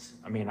fast.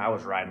 I mean, I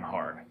was riding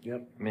hard.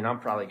 Yep. I mean, I'm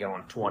probably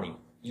going 20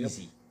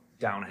 easy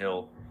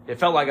downhill. It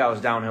felt like I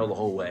was downhill the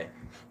whole way.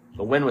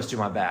 The wind was to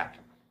my back.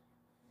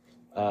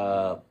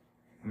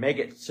 Make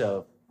it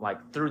to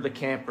like through the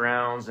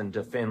campgrounds and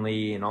to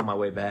Findlay and on my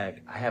way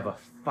back, I have a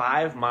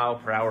 5 mile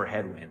per hour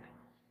headwind.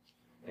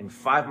 And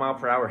 5 mile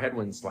per hour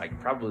headwind's like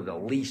probably the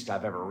least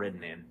I've ever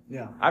ridden in.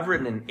 Yeah. I've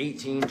ridden an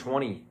 18,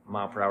 20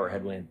 mile per hour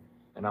headwind,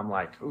 and I'm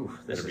like, ooh,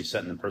 Better be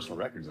setting them personal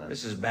records then.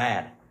 this is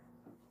bad.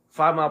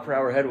 5 mile per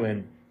hour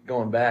headwind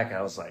going back,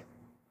 I was like,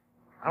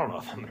 I don't know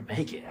if I'm going to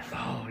make it.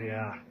 Oh,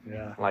 yeah.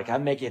 Yeah. Like, I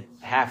make it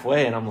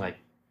halfway, and I'm like,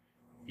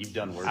 You've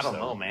done worse. I don't though.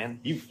 know, man.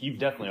 You've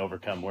definitely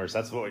overcome worse.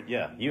 That's what.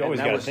 Yeah. You And always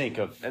that got to was- think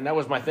of And that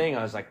was my thing.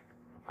 I was like,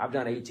 I've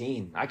done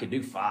 18. I could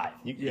do 5.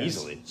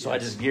 easily. So I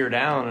just gear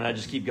down, and I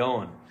just keep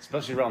going.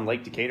 Especially around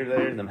Lake Decatur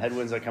there, and them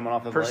headwinds that coming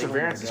off the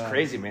Perseverance Oh is my God.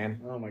 crazy, man.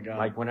 Oh, my God.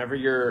 Like, whenever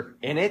you're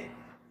in it,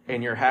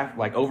 and you're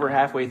over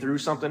halfway through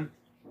something,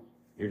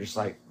 you're just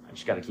like, I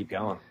just got to keep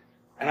going.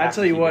 And I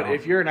tell you what,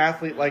 if you're an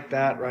athlete like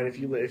that, right, if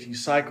you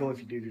cycle, if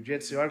you do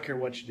jiu-jitsu, I don't care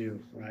what you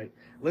do, right?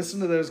 Listen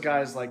to those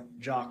guys like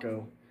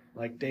Jocko,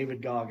 like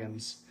David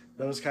Goggins,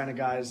 those kind of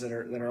guys that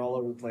are all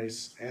over the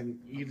place. And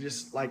you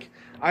just, like,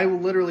 I will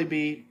literally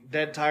be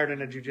dead tired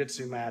in a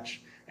jiu-jitsu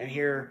match and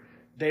hear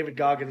David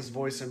Goggins'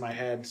 voice in my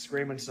head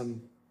screaming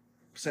some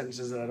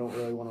sentences that I don't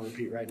really want to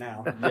repeat right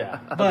now. Yeah,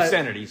 But-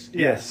 obscenities.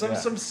 Yeah, some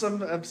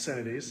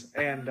obscenities,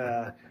 and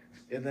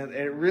then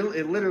it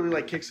literally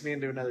like kicks me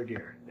into another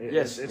gear.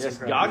 Yes, It's yes.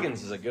 incredible.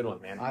 Goggins is a good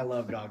one, man. I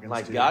love Goggins.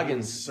 Like too.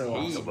 Goggins, He's so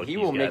awesome. Look he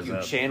these will make guys you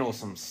up. channel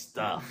some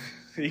stuff,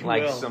 He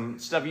like will. some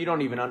stuff you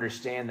don't even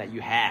understand that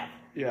you have,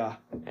 Yeah.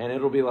 and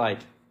it'll be like,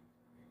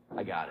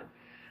 I got it.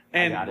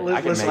 And got it. li-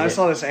 I can listen, make I it.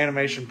 saw this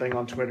animation thing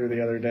on Twitter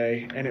the other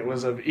day, and it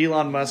was of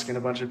Elon Musk and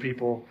a bunch of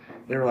people.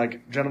 They were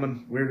like,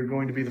 "Gentlemen, we're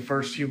going to be the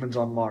first humans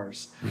on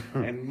Mars."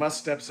 And Musk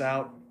steps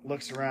out,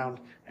 looks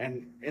around,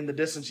 and in the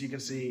distance you can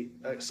see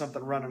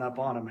something running up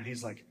on him, and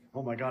he's like,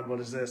 "Oh my God, what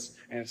is this?"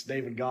 And it's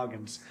David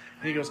Goggins.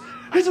 And he goes,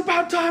 "It's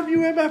about time you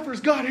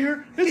MFers got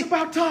here. It's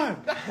about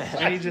time."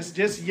 And he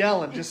just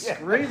yelling, just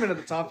screaming at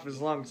the top of his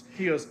lungs.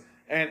 He goes,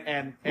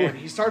 and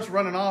he starts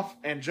running off,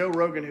 and Joe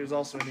Rogan, who's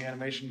also in the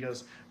animation,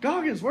 goes,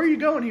 "Goggins, where are you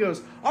going?" He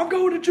goes, "I'm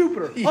going to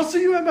Jupiter. I'll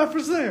see you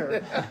MFers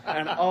there."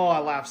 And I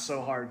laughed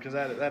so hard, because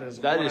that is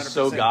That is 100%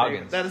 so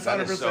Goggins. That is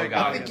That is 100% so Goggins.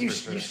 I think you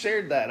for sure.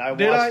 shared that. I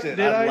Did watched I? it.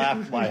 Did I?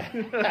 laughed my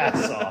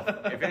ass off.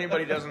 If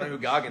anybody doesn't know who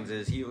Goggins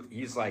is,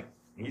 he's like,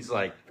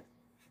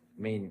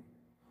 I mean,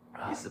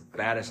 he's the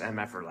baddest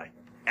MFer like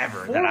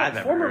ever that I've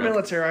ever Former heard of.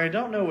 military. I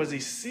don't know. Was he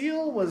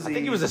SEAL? I think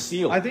he was a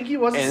SEAL. I think he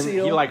was a and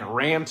SEAL. he like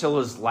ran till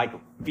his like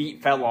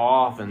feet fell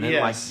off, and then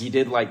like Yes. he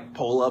did like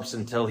pull ups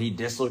until he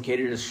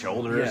dislocated his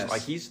shoulders. Yes.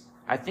 Like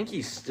I think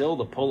he's still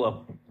the pull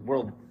up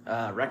world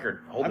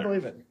record holder. I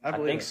believe it. I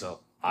believe think it. so.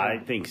 I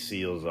think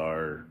SEALs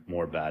are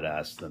more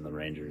badass than the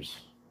Rangers,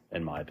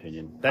 in my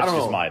opinion. I That's don't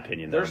just know. my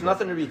opinion. though, There's but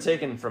nothing to be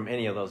taken from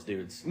any of those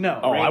dudes. No.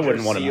 Oh, I Rangers,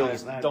 wouldn't want to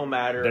SEAls, know. don't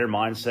matter. Their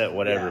mindset,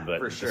 whatever, Yeah, but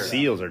for sure.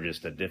 SEAls are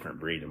just a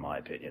different breed, in my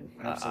opinion.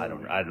 I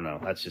Absolutely. don't know.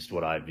 That's just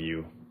what I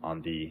view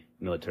on the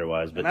military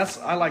wise. But And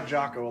I like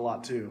Jocko a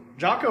lot too.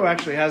 Jocko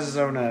actually has his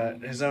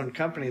own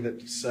company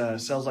that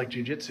sells like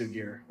jiu-jitsu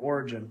gear,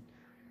 Origin,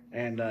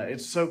 and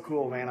it's so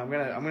cool, man. I'm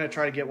gonna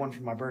try to get one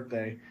for my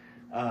birthday.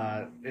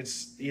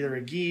 It's either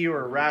a gi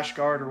or a rash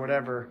guard or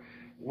whatever,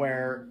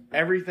 where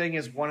everything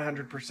is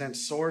 100%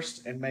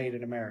 sourced and made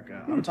in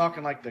America. I'm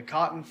talking like the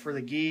cotton for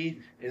the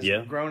gi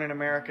is grown in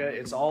America.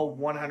 It's all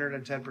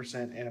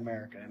 110% in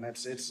America, and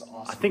it's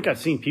awesome. I think I've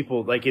seen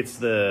people like they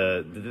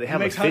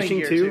have a makes hunting fishing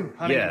gear, too. too.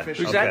 Hunting and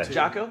fishing. Who's okay. that?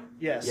 Jocko?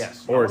 Yes.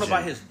 Yes. I want Origin. to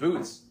buy his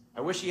boots. I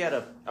wish he had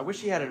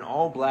an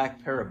all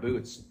black pair of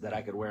boots that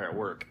I could wear at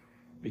work,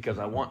 because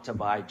I want to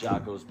buy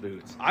Jocko's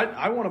boots.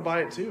 I want to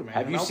buy it too, man.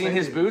 Have you I'll seen pay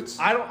his you. boots?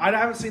 I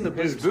haven't seen the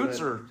boots. His boots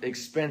but- are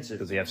expensive.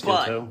 Does he have steel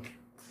but- toe?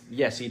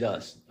 Yes, he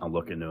does. I'll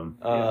look into him.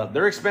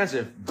 They're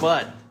expensive,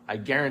 but I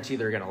guarantee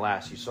they're going to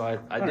last you. So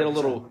I did a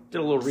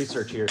little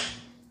research here.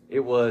 It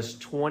was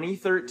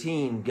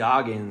 2013.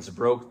 Goggins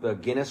broke the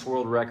Guinness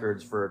World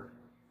Records for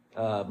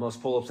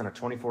most pull-ups in a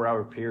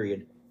 24-hour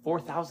period.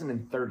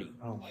 4,030.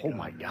 Oh Oh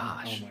my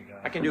gosh. my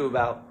god. I can do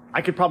about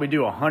I could probably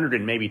do 100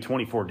 in maybe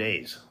 24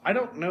 days. I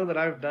don't know that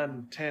I've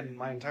done 10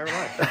 my entire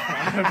life.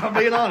 If I'm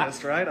being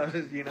honest, right?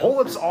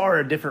 Pull-ups are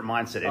a different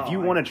mindset. If you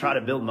want to try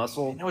to build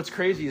muscle, You know what's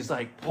crazy is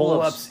like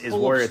pull-ups is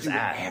where it's do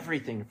at.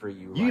 everything for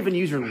you. You even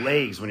use your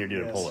legs when you're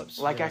doing pull-ups.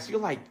 Like I feel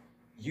like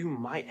you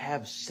might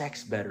have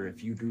sex better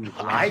if you do.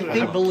 I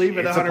think believe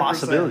it it's 100%. a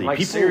possibility. Like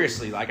People,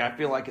 seriously, like I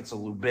feel like it's a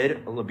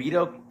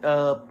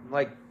libido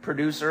like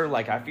producer.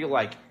 Like I feel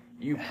like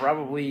you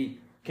probably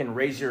can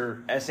raise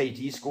your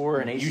SAT score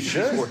and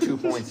ACT score 2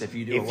 points if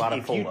you do a lot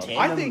of pull-ups.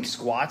 I think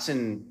squats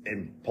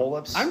and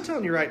pull-ups. I'm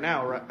telling you right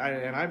now,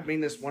 and I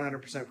mean this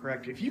 100%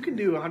 correct. If you can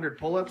do 100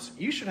 pull-ups,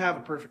 you should have a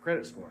perfect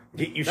credit score.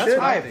 You That's should.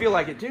 why I feel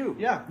like it too.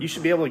 Yeah. You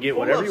should be able to get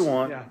whatever you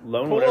want,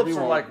 loan whatever Pull-ups you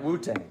are want. like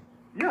Wu-Tang.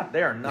 Yeah.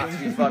 They are not to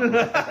be fucked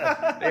with.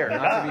 They are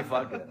not to be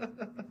fucked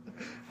with.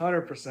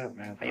 100%,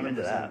 man. I'm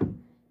into that.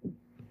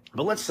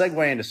 But let's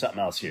segue into something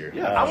else here.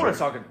 Yeah, I want to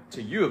talk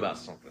to you about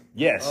something.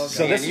 Yes. Okay.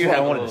 So Me this and is you what I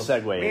have a wanted to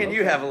little- segue Me and in.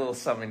 you have a little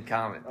something in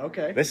common.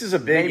 Okay. This is a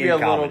big Maybe a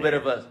little comedy. bit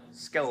of a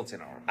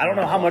skeleton arm. I don't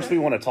know how much we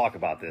want to talk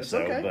about this, though.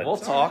 okay. But We'll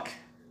talk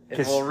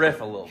and we'll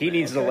riff a little he bit.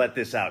 needs to let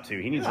this out, too.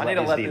 He needs I to need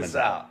to his let demons this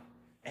out.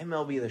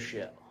 MLB The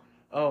Show.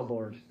 Oh,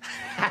 Lord.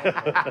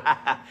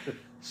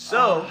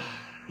 So,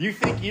 You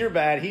think you're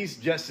bad, he's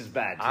just as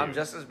bad, too. I'm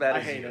just as bad I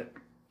as hate you. it.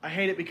 I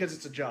hate it because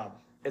it's a job.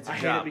 It's a I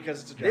job. hate it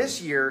because it's a job.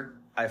 This year,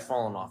 I've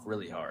fallen off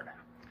really hard.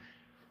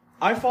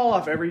 I fall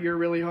off every year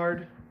really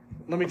hard.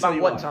 Let me tell About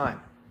you what why.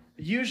 time?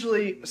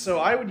 Usually, so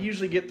I would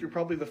usually get through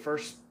probably the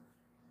first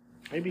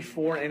maybe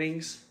 4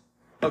 innings.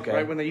 Okay.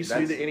 Right when they used to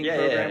do the inning yeah,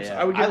 programs. Yeah,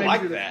 yeah. I would get maybe like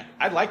through the- that.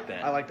 I like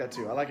that. I like that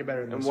too. I like it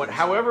better than and this what? year's.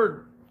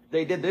 However,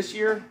 they did this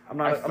year. I'm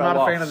not I fell a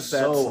fan off of the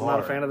sets. so I'm not a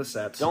hard. fan of the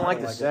sets. Don't I like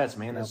the it. sets,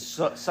 man. That's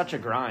such a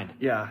grind.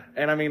 Yeah,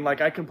 and I mean, like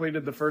I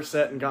completed the first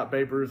set and got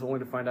Babe Ruth, only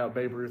to find out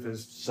Babe Ruth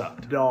is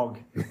Sucked. dog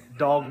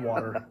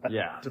water.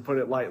 Yeah. To put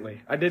it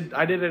lightly. I did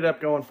end up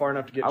going far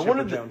enough to get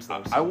Chipper Jones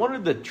though. I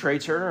wanted the Trey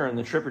Turner and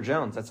the Tripper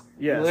Jones. That's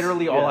Yes,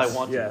 literally all I yes,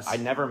 wanted. yes. I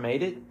never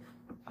made it.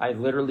 I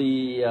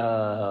literally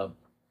I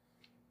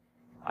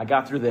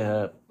got through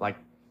the like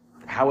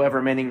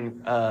however many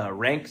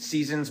ranked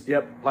seasons,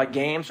 like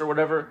games or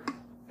whatever.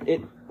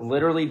 It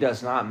literally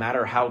does not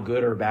matter how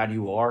good or bad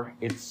you are.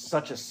 It's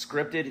such a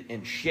scripted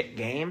and shit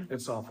game.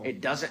 It's awful.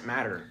 It doesn't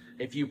matter.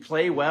 If you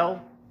play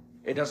well,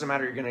 it doesn't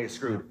matter, you're going to get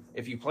screwed.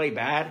 If you play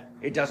bad,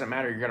 it doesn't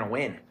matter, you're going to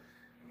win.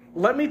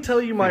 Let me tell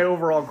you my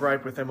overall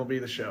gripe with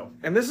MLB The Show.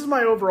 And this is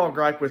my overall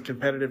gripe with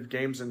competitive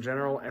games in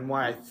general, and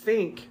why I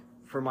think,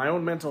 for my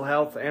own mental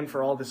health and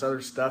for all this other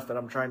stuff that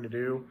I'm trying to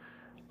do,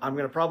 I'm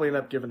going to probably end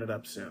up giving it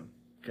up soon.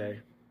 Okay?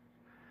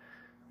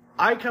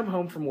 I come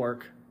home from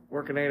work,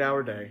 work an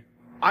 8-hour day.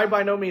 I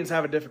by no means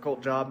have a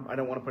difficult job. I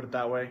don't want to put it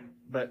that way.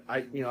 But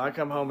I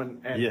come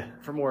home and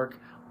from work.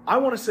 I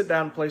want to sit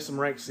down and play some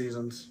ranked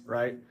seasons,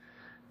 right?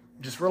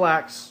 Just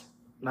relax,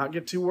 not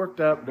get too worked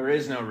up. There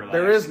is no relax.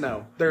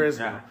 There is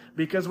no.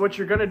 Because what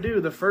you're going to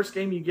do, the first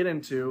game you get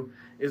into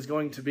is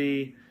going to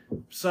be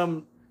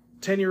some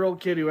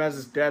 10-year-old kid who has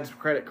his dad's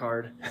credit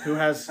card, who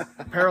has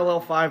Parallel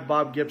 5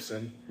 Bob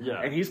Gibson,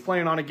 and he's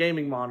playing on a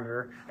gaming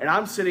monitor, and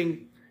I'm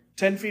sitting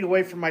 10 feet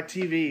away from my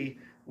TV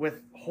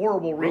with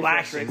horrible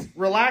relaxing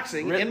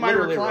in my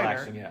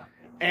recliner.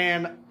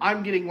 And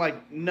I'm getting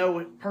like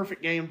no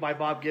perfect game by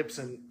Bob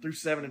Gibson through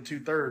 7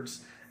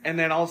 2/3. And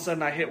then all of a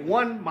sudden I hit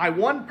my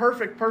one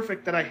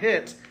perfect that I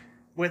hit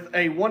with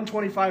a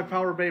 125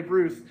 power Babe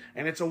Ruth,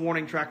 and it's a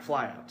warning track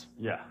flyout.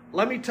 Yeah.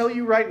 Let me tell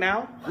you right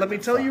now,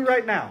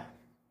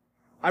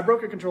 I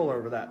broke a controller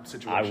over that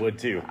situation. I would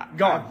too.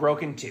 Gone. I've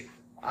broken 2.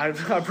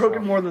 I've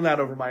broken more than that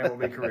over my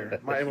MLB career.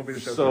 My MLB The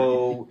Show career.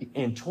 So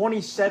in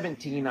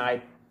 2017,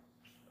 I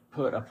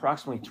put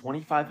approximately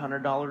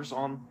 $2,500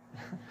 on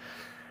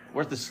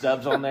worth of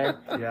stubs on there.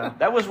 Yeah.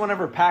 That was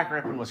whenever pack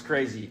ripping was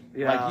crazy.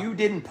 Yeah. Like you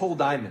didn't pull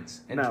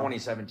diamonds in No.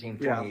 2017,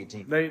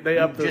 2018. They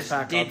upped those just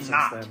pack did odds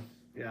not. since then.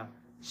 Yeah.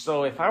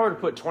 So if I were to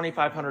put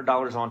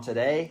 $2,500 on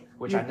today,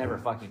 which I never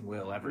fucking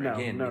will ever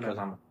again because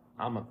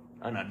I'm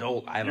an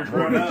adult. I have a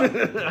grown up.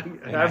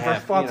 I have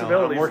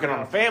responsibilities. I'm working now.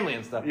 on a family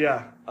and stuff.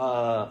 Yeah.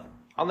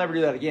 I'll never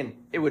do that again.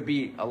 It would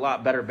be a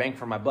lot better bang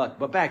for my buck.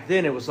 But back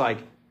then it was like,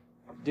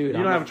 dude,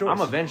 You don't have a choice.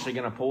 I'm eventually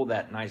gonna pull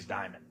that nice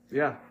diamond.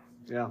 Yeah.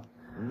 Yeah.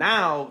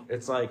 Now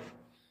it's like,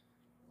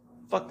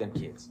 fuck them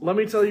kids. Let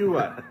me tell you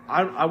what.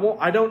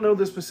 I don't know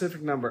the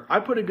specific number. I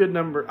put a good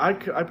number. I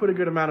put a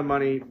good amount of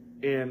money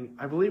in.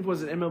 I believe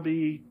was it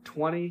MLB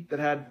 20 that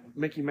had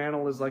Mickey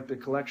Mantle as like the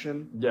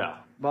collection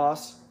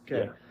boss.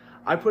 Okay. Yeah.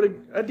 I put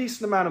a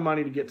decent amount of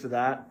money to get to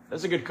that.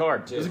 That's a good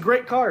card too. It was a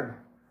great card.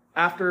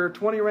 After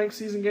 20 ranked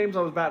season games,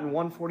 I was batting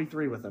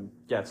 143 with him.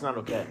 Yeah, it's not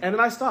okay. And then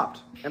I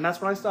stopped. And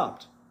that's when I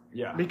stopped.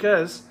 Yeah.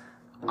 Because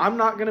I'm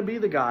not going to be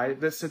the guy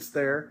that sits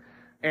there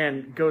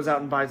and goes out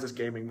and buys this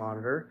gaming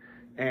monitor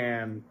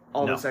and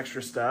all this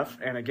extra stuff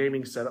and a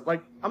gaming setup.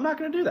 Like, I'm not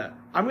going to do that.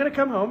 I'm going to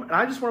come home and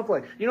I just want to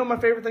play. You know what my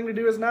favorite thing to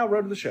do is now?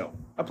 Road to the Show.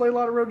 I play a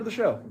lot of Road to the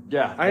Show.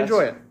 Yeah. I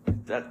enjoy it.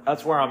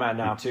 That's where I'm at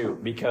now too,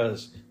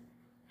 because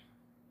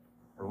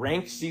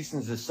ranked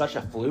seasons is such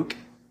a fluke.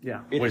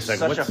 Yeah. It is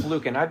such a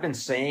fluke, and I've been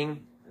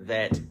saying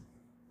that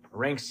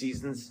ranked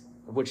seasons,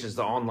 which is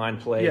the online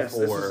play Yes,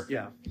 for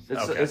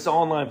it's the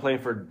online play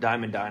for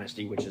Diamond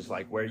Dynasty, which is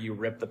like where you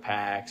rip the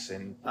packs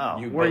and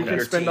where you can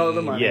spend all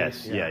the money.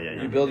 Yes,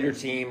 You build your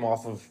team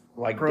off of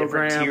like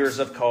Programs. different tiers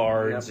of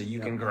cards. You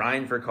can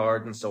grind for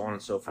cards and so on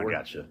and so forth. I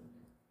gotcha.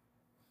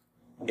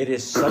 It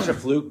is such a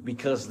fluke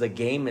because the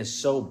game is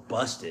so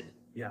busted.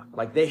 Yeah.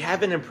 Like they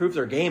haven't improved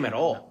their game at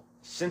all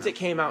since it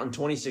came out in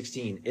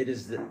 2016. It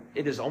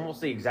is almost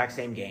the exact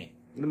same game.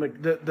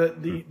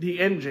 The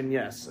engine,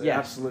 yes,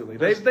 absolutely.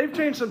 They've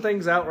changed some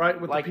things out, right,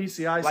 with the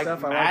PCI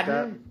stuff. Madden, I like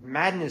that.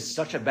 Madden is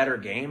such a better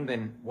game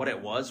than what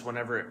it was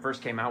whenever it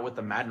first came out with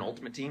the Madden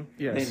Ultimate Team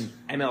than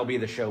MLB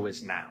The Show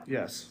is now.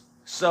 Yes.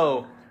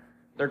 So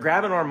they're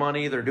grabbing our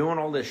money, they're doing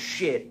all this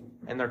shit,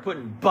 and they're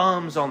putting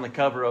bums on the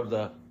cover of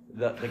the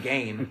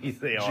game.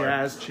 They are.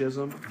 Jazz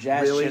Chisholm.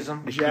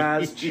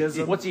 Jazz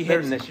Chisholm. What's he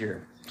hitting this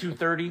year?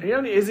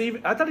 230? Is he?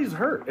 I thought he's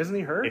hurt. Isn't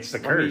he hurt? It's the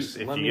curse.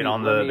 If you get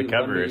on the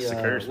cover, it's the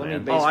curse,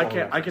 man.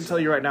 I can tell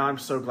you right now, I'm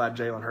so glad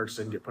Jalen Hurts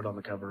didn't get put on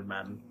the cover of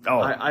Madden.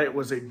 It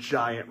was a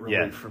giant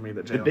relief for me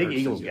that Jalen the big Hurts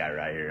Eagles guy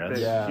right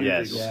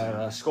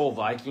here. Skull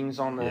Vikings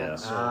on that. Yeah.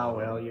 So,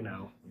 well,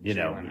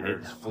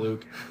 it's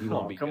fluke. He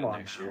won't be good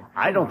next year.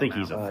 I don't think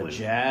he's a fluke.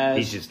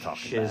 He's just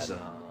talking bad.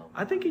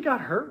 I think he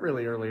got hurt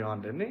really early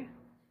on, didn't he?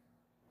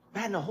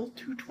 Batting a whole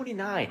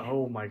 229.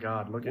 Oh my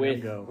God! Look at him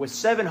go with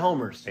 7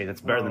 homers. Hey, that's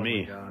better than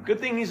me.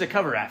 Good thing he's a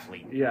cover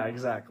athlete. Yeah,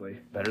 exactly.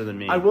 Better than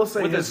me. I will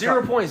say with a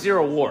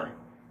 0.0 WAR.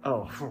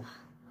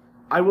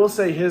 I will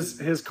say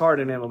his card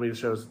in MLB The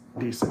Show is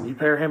decent. You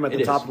pair him at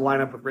the top of the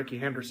lineup with Ricky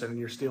Henderson, and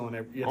you're stealing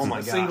every.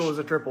 A single is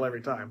a triple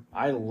every time.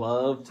 I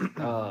loved.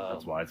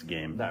 That's why it's a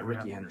game. That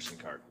Ricky Henderson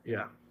card.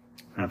 Yeah,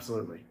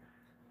 absolutely.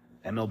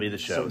 MLB The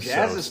Show. So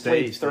Jazz has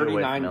played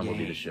 39 MLB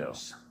games The Show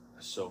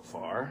so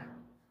far.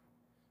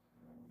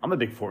 I'm a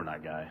big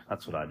Fortnite guy.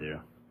 That's what I do.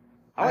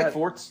 I like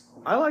Forts.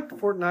 I like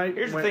Fortnite.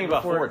 Here's the thing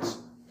about Forts.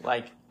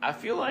 Like, I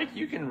feel like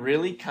you can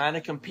really kind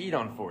of compete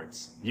on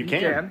Forts. You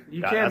can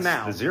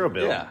now. The zero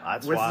build. Yeah,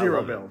 that's with why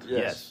zero build.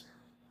 Yes.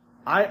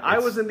 I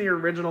was in the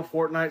original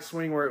Fortnite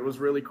swing where it was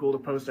really cool to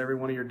post every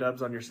one of your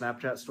dubs on your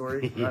Snapchat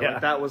story.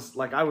 I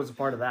was a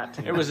part of that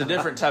too. It was a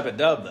different type of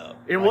dub though.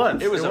 It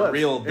was a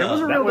real dub. It was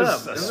a real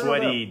dub. A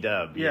sweaty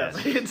dub.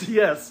 Yes.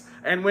 Yes.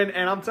 And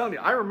I'm telling you,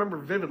 I remember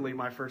vividly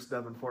my first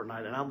dub in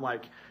Fortnite, and I'm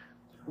like,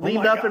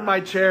 leaned up in my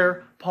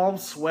chair,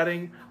 palms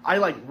sweating. I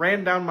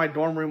ran down my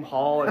dorm room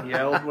hall and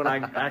yelled when I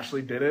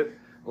actually did it.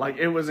 Like,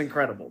 it was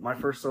incredible. My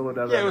first solo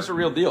dub. Yeah, it was a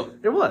real deal.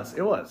 It was.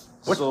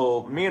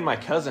 So me and my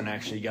cousin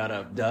actually got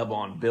a dub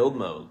on build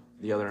mode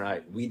the other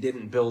night. We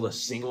didn't build a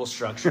single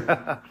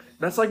structure.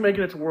 That's like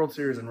making it to World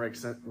Series and rank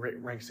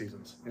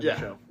seasons in the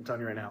show. I'm telling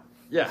you right now.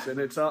 Yeah, and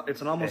it's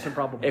an almost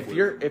improbable. If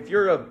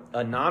you're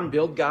a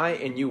non-build guy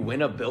and you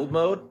win a build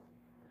mode,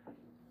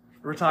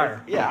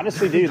 retire. Yeah,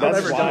 honestly, dude,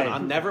 that's why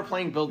I'm never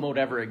playing build mode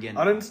ever again.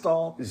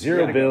 Uninstall.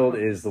 Zero build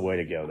is the way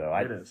to go, though.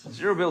 It is.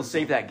 Zero build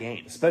saved that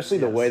game, especially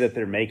the way that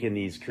they're making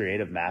these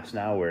creative maps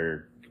now,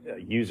 where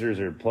users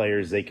or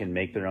players, they can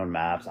make their own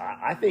maps.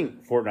 I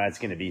think Fortnite's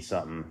going to be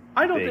something.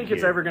 I don't think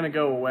it's ever going to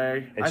go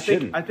away. I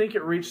think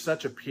it reached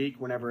such a peak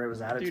whenever it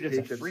was at its peak. Dude,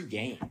 it's a free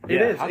game. It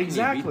is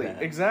exactly.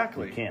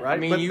 Right? I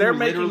mean, but they're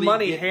making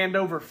money hand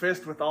over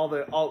fist with all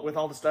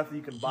the stuff that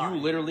you can buy. You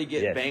literally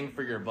get bang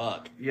for your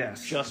buck.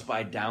 Yes. Just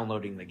by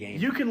downloading the game.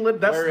 You can live.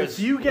 That's the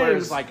few games.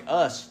 Whereas like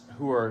us,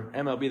 who are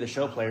MLB The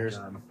Show players,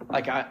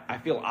 like I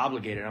feel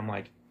obligated. I'm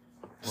like.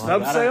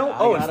 Stub sale?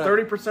 It's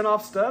 30%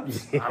 off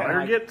stubs? I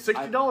better get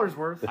 $60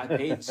 worth. I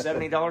paid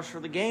 $70 for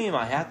the game.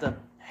 I had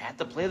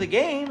to play the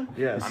game.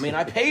 Yes. I mean,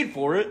 I paid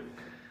for it.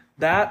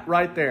 That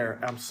right there,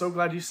 I'm so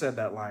glad you said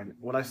that line.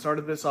 What I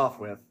started this off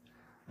with,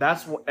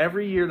 that's what,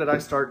 every year that I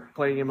start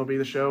playing MLB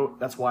The Show,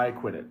 that's why I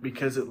quit it.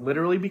 Because it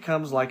literally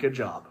becomes like a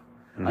job.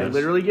 Mm-hmm. I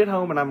literally get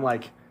home and I'm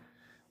like,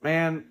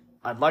 man,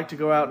 I'd like to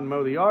go out and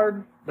mow the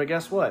yard, but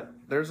guess what?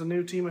 There's a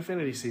new Team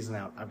Affinity season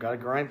out. I've got to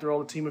grind through all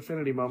the Team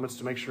Affinity moments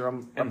to make sure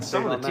I'm. And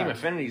some of the Team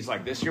Affinities,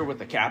 like this year with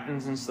the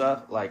captains and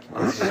stuff, like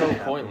it's so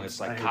pointless.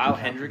 Like Kyle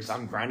Hendricks,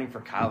 I'm grinding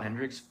for Kyle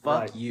Hendricks.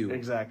 Fuck you.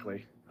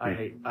 Exactly. I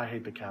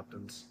hate the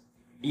captains.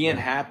 Ian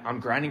Happ, I'm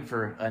grinding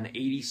for an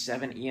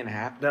 87 Ian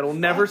Happ. That'll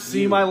never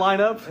see my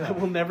lineup. That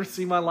will never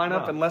see my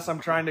lineup unless I'm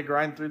trying to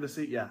grind through the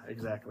seat. Yeah,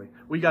 exactly.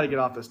 We got to get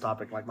off this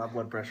topic. Like my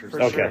blood pressure is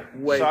okay.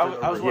 Way so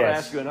I was going to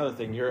ask you another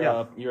thing. You're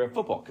a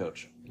football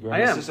coach.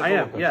 I am.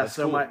 Yeah.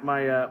 So cool.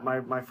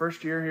 my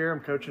first year here, I'm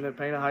coaching at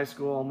Pana High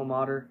School, alma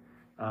mater.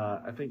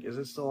 I think, is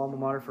it still alma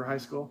mater for high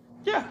school?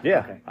 Yeah. Yeah.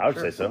 Okay, I would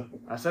say so.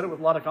 I said it with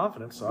a lot of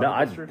confidence. So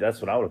that's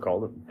what I would have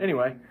called it.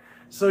 Anyway.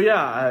 So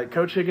yeah,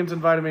 Coach Higgins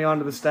invited me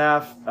onto the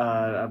staff.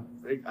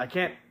 I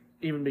can't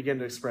even begin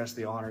to express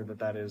the honor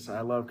that is.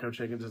 I love Coach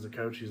Higgins as a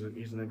coach.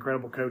 He's an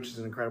incredible coach. He's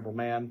an incredible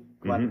man.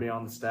 Glad to be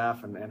on the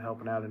staff and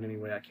helping out in any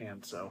way I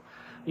can. So,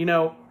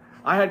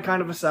 I had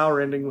kind of a sour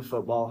ending with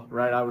football,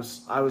 right? I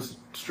was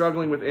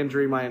struggling with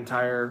injury my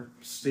entire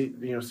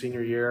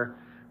senior year.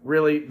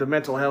 Really, the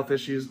mental health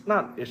issues,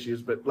 not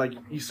issues, but like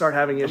you start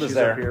having issues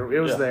up here. It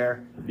was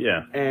there.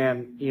 Yeah.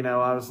 And,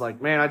 I was like,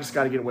 man, I just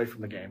got to get away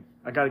from the game.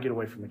 I got to get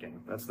away from the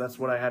game. That's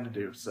what I had to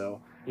do.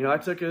 So, you know, I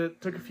took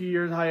a few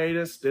years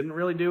hiatus, didn't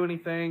really do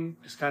anything,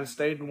 just kind of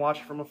stayed and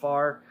watched from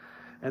afar.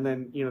 And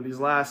then, you know, these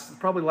last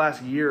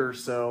year or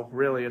so,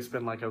 really, it's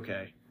been like,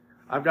 okay,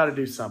 I've got to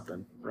do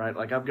something, right?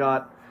 Like I've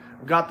got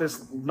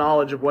this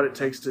knowledge of what it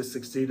takes to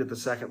succeed at the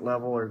second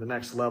level or the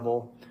next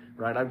level,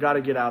 right? I've got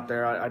to get out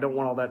there. I don't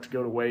want all that to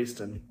go to waste.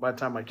 And by the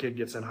time my kid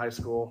gets in high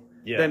school,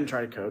 then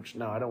try to coach.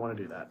 No, I don't want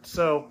to do that.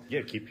 So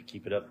yeah, keep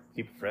it up,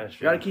 keep it fresh.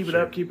 Got to keep it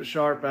up, keep it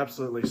sharp.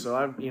 Absolutely. So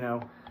I've, you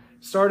know,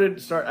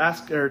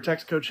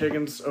 text Coach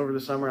Higgins over the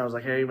summer. I was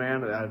like, hey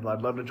man, I'd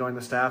love to join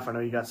the staff. I know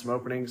you got some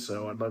openings,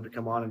 so I'd love to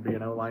come on and be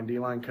an O-line,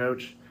 D-line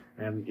coach.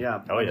 And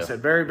like I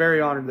said, very,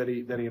 very honored that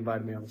he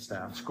invited me on the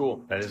staff. It's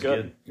cool. That is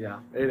good. Yeah,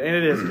 and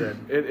it is good.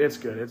 It's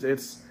good.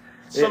 It's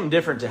something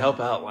different to help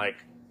out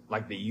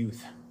like the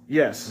youth.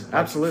 Yes,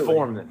 absolutely.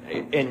 Form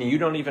them, and you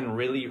don't even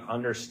really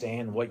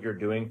understand what you're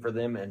doing for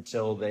them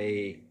until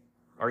they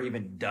are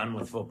even done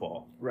with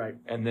football. Right.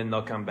 And then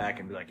they'll come back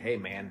and be like, hey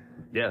man,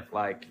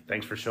 like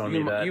thanks for showing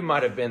me that. You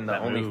might have been the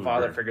only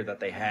father figure that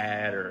they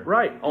had, or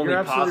only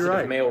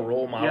positive male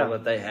role model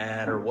that they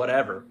had, or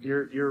whatever.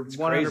 You're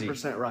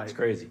 100% right. It's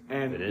crazy.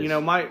 And you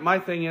know, my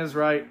thing is,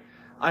 right,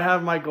 I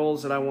have my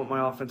goals that I want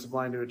my offensive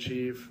line to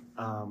achieve,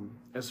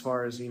 as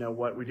far as, you know,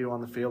 what we do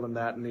on the field and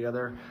that and the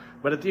other.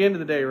 But at the end of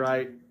the day,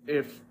 right,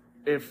 if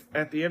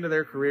at the end of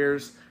their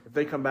careers, if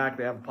they come back,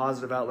 they have a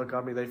positive outlook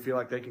on me, they feel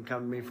like they can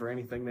come to me for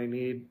anything they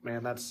need,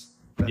 man, that's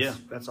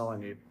all I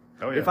need.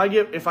 Oh,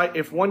 yeah.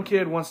 If one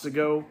kid wants to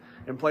go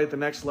and play at the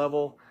next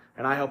level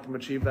and I help them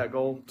achieve that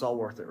goal, it's all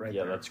worth it there.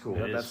 Yeah, that's cool.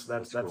 That's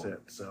cool. It.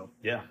 So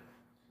yeah.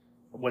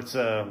 What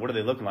are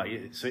they looking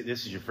like? So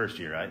this is your first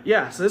year, right?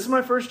 Yeah, so this is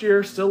my first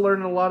year, still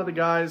learning a lot of the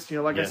guys. You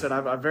know, like I said,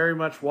 I've very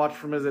much watched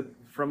from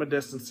a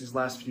distance these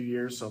last few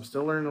years, so I'm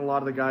still learning a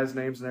lot of the guys'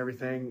 names and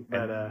everything.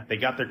 But they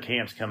got their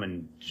camps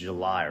coming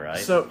July, right?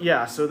 So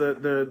yeah, so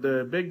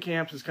the big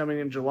camps is coming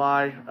in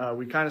July.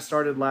 We kind of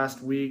started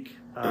last week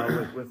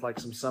with like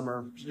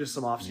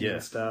some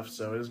off-season stuff.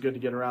 So it was good to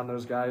get around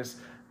those guys.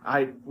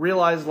 I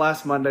realized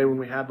last Monday when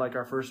we had like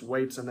our first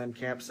weights and then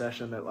camp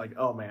session that like,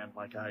 oh man,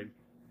 like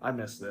I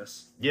miss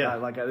this. Yeah.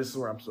 This is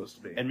where I'm supposed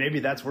to be. And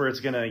maybe that's where it's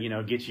going to, you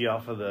know, get you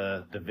off of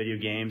the video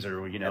games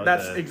or, you know.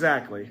 That's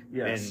exactly,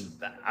 yes.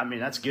 And, I mean,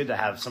 that's good to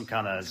have some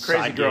kind of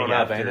crazy growing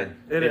up, ain't it?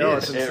 It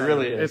is. It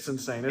really is. It's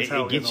insane.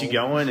 It gets you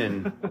going.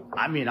 And,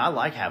 I mean, I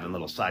like having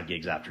little side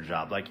gigs after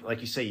job.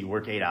 Like you say, you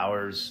work 8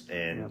 hours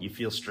and you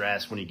feel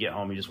stressed when you get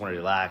home. You just want to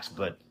relax.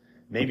 But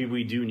maybe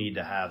we do need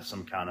to have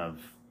some kind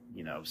of,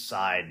 you know,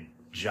 side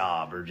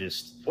job or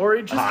just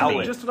a hobby,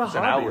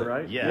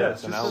 right? Yeah,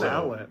 it's just an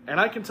outlet. And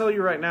I can tell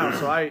you right now,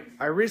 so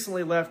I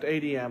recently left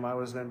ADM. I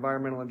was an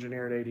environmental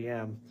engineer at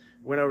ADM,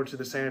 went over to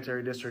the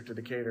sanitary district of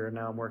Decatur, and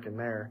now I'm working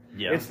there.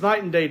 Yeah. It's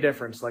night and day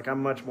difference. Like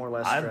I'm much more or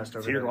less stressed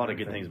over there. I've heard a lot of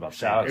good things about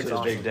shout out sanitary.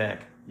 to the big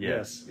deck.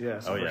 Yes,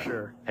 for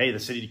sure. Hey, the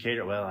city of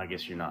Decatur, well, I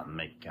guess you're not in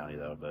Macon County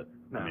though, but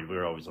I mean, we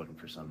were always looking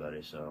for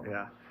somebody, so.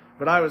 Yeah.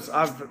 But I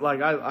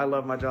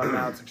love my job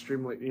now. It's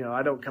extremely, you know,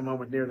 I don't come home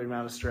with near the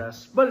amount of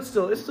stress, but it's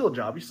still a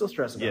job. You still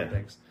stress about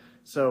things.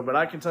 So, but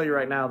I can tell you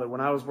right now that when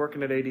I was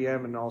working at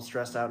ADM and all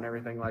stressed out and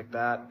everything like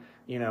that,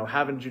 you know,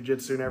 having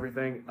jiu-jitsu and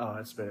everything,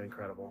 it's been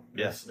incredible.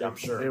 Yes, I'm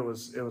sure. It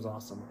was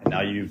awesome. And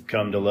now you've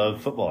come to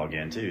love football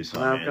again too.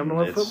 So I've come to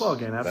love football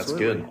again.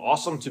 Absolutely. That's good.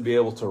 Awesome to be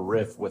able to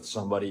riff with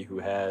somebody who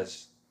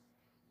has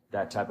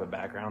that type of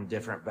background,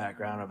 different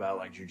background about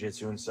like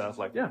jiu-jitsu and stuff,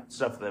 like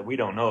stuff that we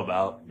don't know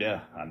about.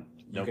 Yeah.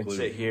 You can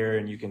sit here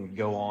and you can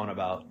go on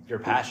about your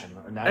passion.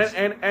 And that's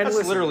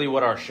listen, literally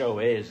what our show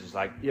is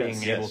like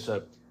being able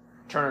to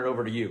turn it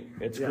over to you.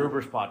 It's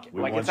Gruber's podcast.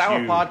 Like it's our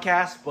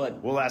podcast,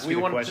 but we'll ask you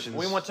the questions.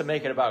 We want to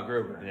make it about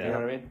Gruber. Yeah. You know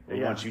what I mean?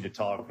 We want you to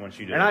talk,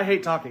 And I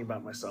hate talking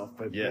about myself,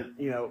 but you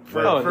know,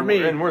 for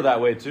me, and we're that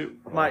way too.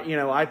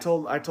 I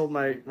told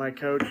my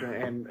coach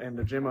and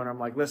the gym owner, I'm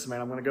like, listen, man,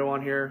 I'm going to go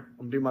on here. I'm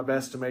going to do my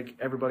best to make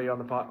everybody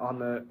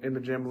in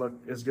the gym look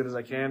as good as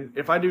I can.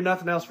 If I do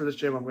nothing else for this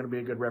gym, I'm going to be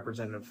a good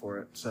representative for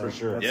it. So for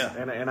sure,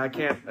 And I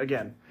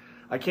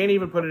can't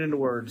even put it into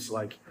words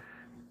like.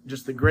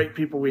 Just the great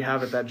people we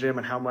have at that gym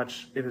and how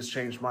much it has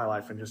changed my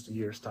life in just a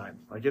year's time.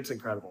 Like it's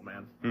incredible,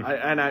 man.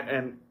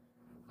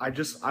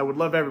 I would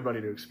love everybody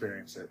to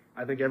experience it.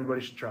 I think everybody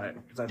should try it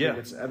because I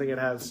think it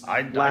has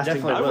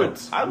lasting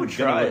benefits. I would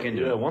try it.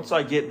 Yeah, once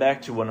I get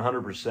back to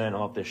 100%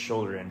 off this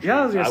shoulder injury.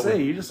 Yeah, I was gonna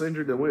say you just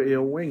injured the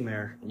wing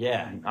there.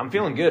 Yeah, I'm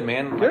feeling good,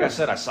 man. Like I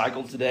said, I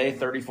cycled today,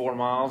 34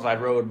 miles. I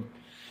rode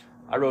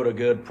a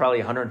good probably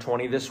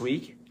 120 this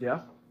week.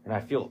 Yeah, and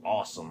I feel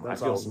awesome.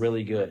 That's I feel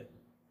really good.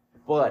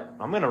 But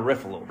I'm gonna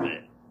riff a little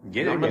bit.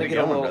 I'm gonna get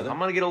a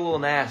little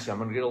nasty. I'm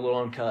gonna get a little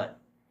uncut.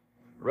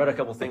 Read a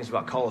couple things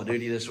about Call of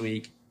Duty this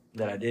week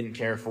that I didn't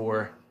care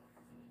for,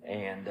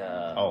 and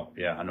I know.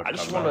 I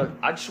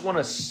just want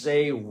to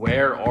say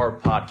where our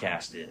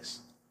podcast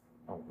is,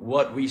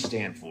 what we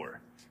stand for.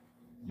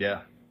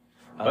 Yeah.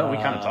 Well, we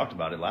kind of talked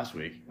about it last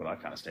week. What I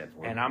kind of stand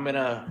for. And I'm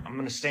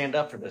gonna stand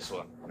up for this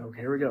one.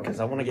 Okay, here we go. Because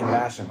I want to get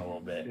passionate a little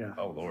bit. Yeah.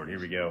 Oh Lord, here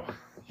we go.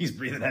 He's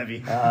breathing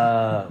heavy.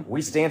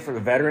 We stand for the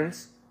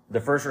veterans, the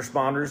first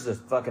responders, the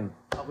fucking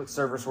public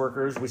service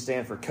workers. We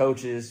stand for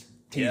coaches,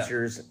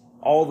 teachers,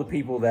 all the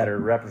people that are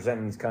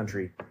representing this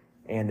country.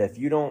 And if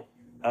you don't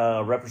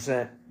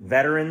represent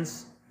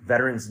veterans,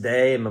 Veterans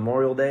Day and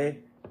Memorial Day,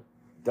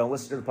 don't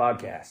listen to the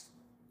podcast.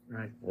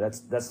 Right.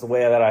 That's the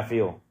way that I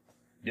feel.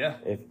 Yeah.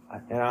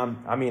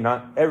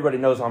 Everybody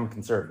knows I'm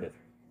conservative.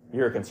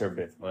 You're a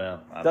conservative.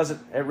 Well,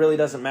 it really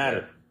doesn't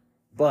matter.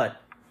 But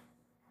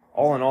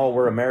all in all,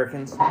 we're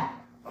Americans,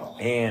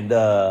 and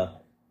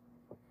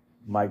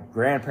my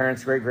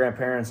grandparents, great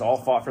grandparents, all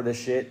fought for this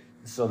shit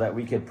so that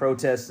we could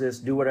protest this,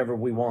 do whatever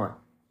we want.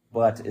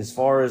 But as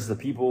far as the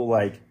people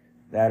like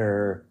that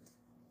are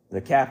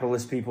the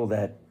capitalist people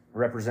that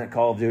represent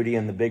Call of Duty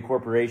and the big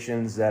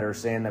corporations that are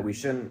saying that we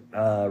shouldn't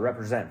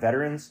represent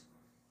veterans,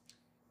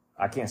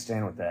 I can't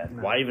stand with that.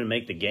 Why even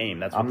make the game?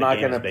 That's what I'm not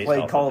going to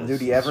play Call of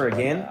Duty ever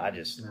again.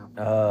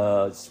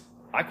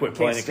 I quit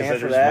playing it because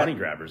they're just money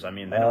grabbers. I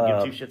mean, they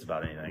don't give two shits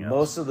about anything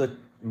else.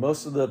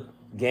 Most of the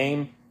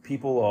game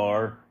people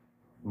are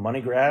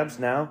money grabs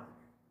now.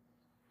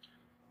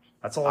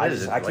 That's all it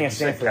is. I can't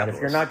stand for that.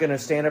 If you're not going to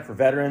stand up for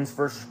veterans,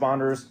 first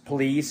responders,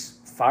 police,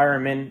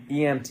 firemen,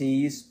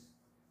 EMTs,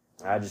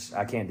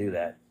 I can't do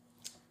that.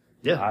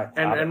 Yeah.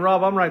 And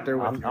Rob, I'm right there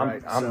with you.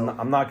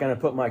 I'm not going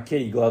to put my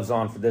kitty gloves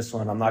on for this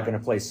one. I'm not going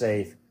to play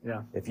safe.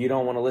 Yeah. If you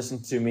don't want to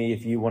listen to me,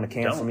 if you want to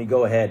cancel me,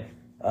 go ahead.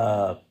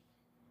 I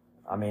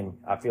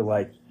feel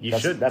like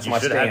that's my stance. You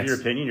should have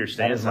your opinion, your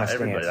stance on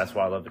everybody. Stance. That's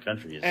why I love the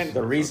country. And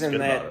the reason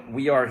that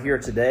we are here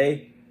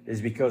today is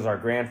because our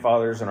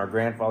grandfathers and our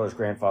grandfathers'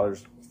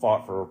 grandfathers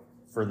fought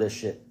for this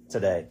shit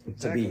today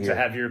to be here. To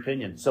have your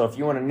opinion. So if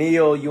you want to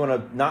kneel, you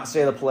want to not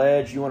say the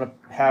pledge, you want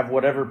to have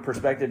whatever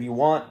perspective you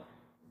want,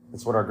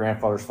 that's what our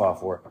grandfathers fought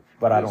for.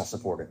 But I don't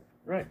support it.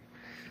 Right.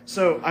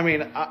 So, I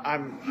mean,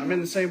 I'm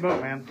in the same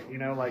boat, man. You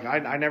know, like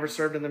I never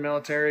served in the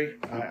military.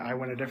 I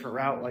went a different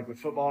route, like with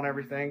football and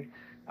everything.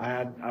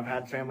 I've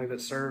had family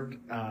that served.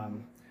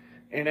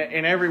 In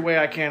every way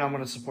I can, I'm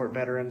going to support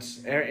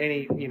veterans.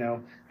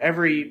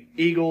 Every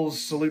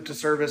Eagles salute to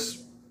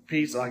service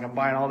piece, like I'm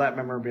buying all that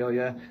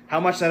memorabilia. How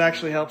much that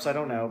actually helps, I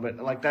don't know. But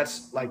like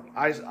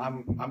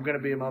I'm going to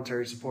be a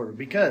military supporter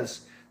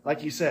because,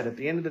 like you said, at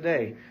the end of the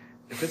day,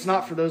 if it's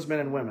not for those men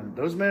and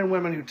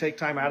women who take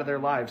time out of their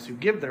lives, who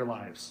give their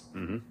lives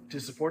to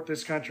support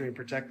this country and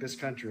protect this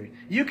country,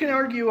 you can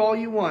argue all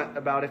you want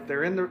about if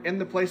they're in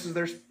the places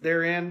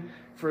they're in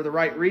for the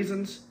right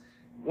reasons,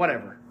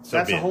 whatever. So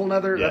that's a whole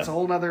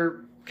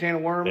nother can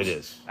of worms. It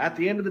is. At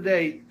the end of the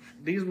day,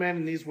 these men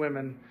and these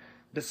women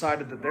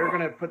decided that they're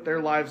going to put their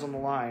lives on the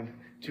line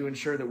to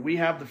ensure that we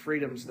have the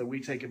freedoms that we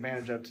take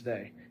advantage of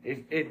today.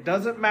 It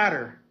doesn't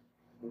matter.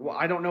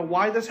 I don't know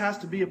why this has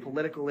to be a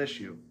political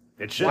issue.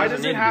 Why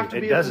does it have to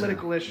be a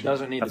political issue? It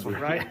doesn't need to be,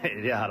 right?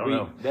 Yeah, I don't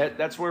know.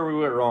 That's where we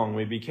went wrong.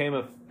 We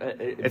became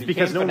it's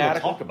because no one will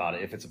talk about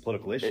it if it's a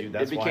political issue.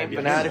 It became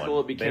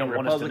fanatical. It became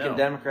Republican,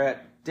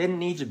 Democrat. Didn't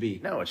need to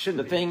be. No, it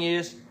shouldn't. The thing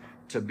is,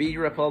 to be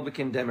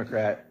Republican,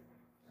 Democrat,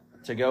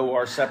 to go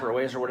our separate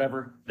ways or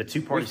whatever. The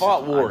two parties. We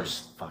fought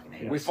wars.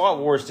 We fought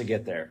wars to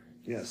get there.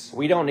 Yes.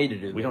 We don't need to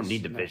do this. We don't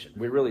need division.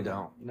 No, we really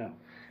don't. No.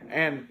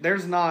 And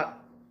there's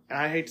not, and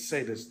I hate to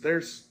say this,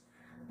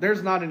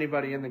 there's not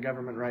anybody in the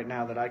government right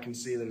now that I can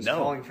see that is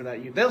calling for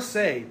that.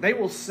 They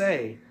will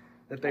say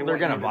that they're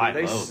going to buy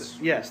votes.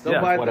 Yes,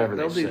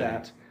 they'll do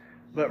that.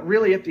 But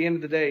really, at the end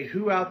of the day,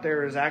 who out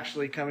there is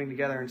actually coming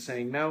together and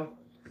saying, no,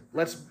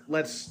 let's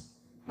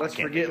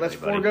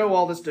forego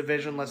all this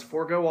division, let's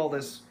forego all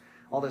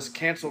this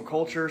cancel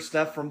culture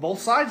stuff from both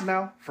sides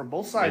now. From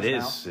both sides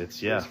now.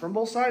 It's from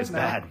both sides it's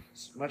now. Bad.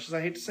 As much as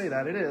I hate to say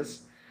that, it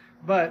is.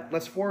 But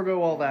let's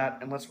forego all that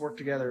and let's work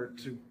together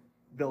to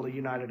build a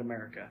united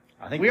America.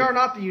 I think we are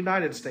not the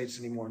United States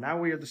anymore. Now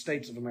we are the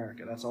States of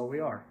America. That's all we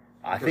are.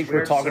 I think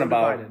we're talking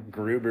about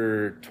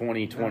Gruber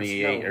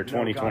 2028 or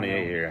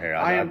 2028 here.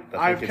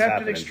 I've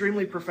kept it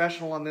extremely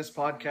professional on this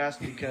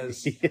podcast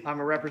because I'm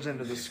a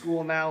representative of the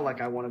school now.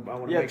 Like I want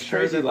to make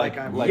sure that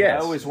I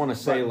always want to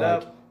say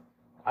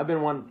I've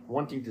been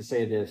wanting to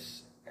say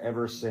this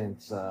ever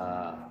since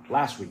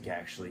last week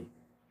actually.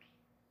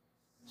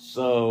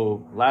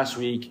 So last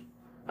week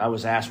I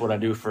was asked what I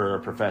do for a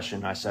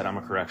profession. I said I'm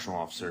a correctional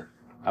officer.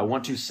 I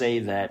want to say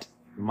that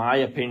my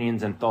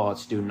opinions and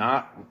thoughts do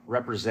not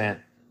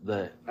represent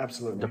the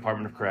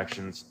Department of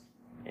Corrections,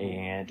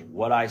 and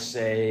what I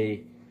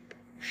say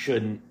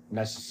shouldn't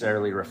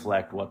necessarily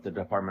reflect what the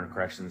Department of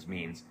Corrections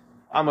means.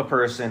 I'm a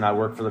person. I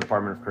work for the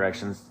Department of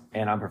Corrections,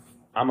 and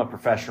I'm a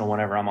professional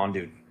whenever I'm on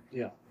duty.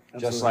 Yeah,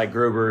 absolutely. Just like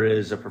Gruber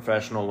is a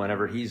professional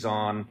whenever he's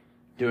on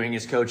doing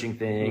his coaching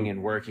thing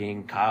and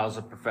working. Kyle's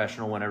a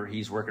professional whenever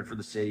he's working for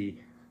the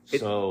city.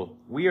 So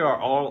we are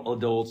all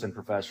adults and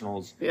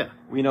professionals. Yeah,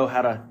 we know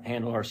how to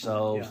handle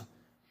ourselves. Yeah.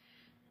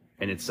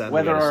 And it's sad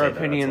whether our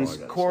opinions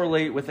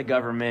correlate with the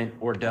government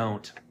or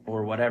don't,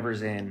 or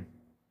whatever's in.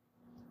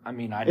 I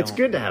mean, I don't. It's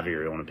good to have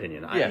your own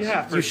opinion.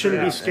 Yes. You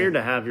shouldn't be scared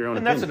to have your own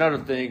opinion. And that's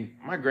another thing.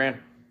 My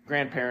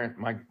grandparent,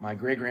 my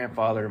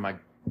great-grandfather, my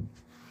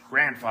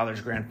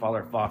grandfather's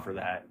grandfather fought for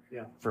that.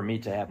 Yeah. For me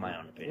to have my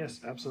own opinion. Yes,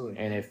 absolutely.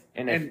 And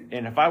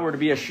if I were to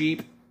be a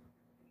sheep,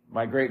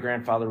 my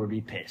great-grandfather would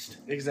be pissed.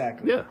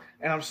 Exactly. Yeah.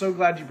 And I'm so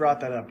glad you brought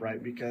that up,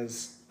 right?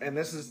 Because, and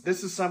this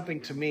is something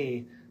to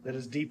me that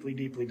is deeply,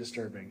 deeply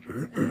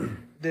disturbing.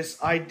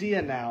 This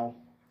idea now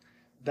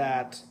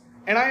that,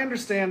 and I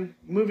understand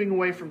moving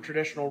away from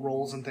traditional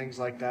roles and things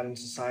like that in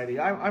society,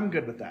 I'm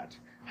good with that.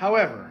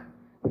 However,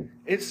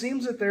 it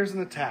seems that there's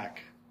an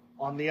attack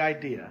on the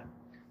idea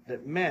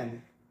that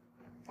men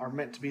are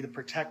meant to be the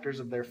protectors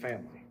of their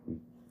family.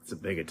 It's a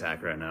big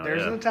attack right now.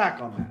 There's an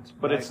attack on that.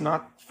 But it's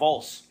not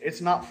false. It's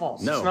not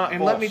false. No. It's not and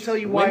false. let me tell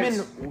you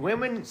why.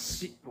 Women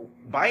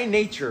by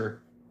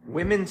nature,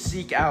 women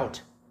seek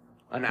out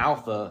an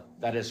alpha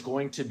that is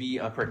going to be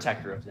a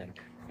protector of them.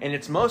 And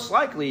it's most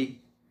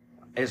likely,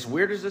 as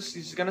weird as this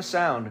is going to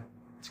sound,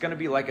 it's going to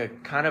be like a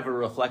kind of a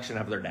reflection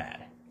of their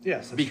dad.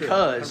 Yes, that's true.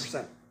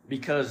 100%.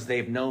 Because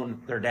they've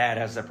known their dad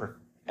as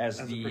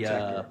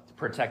the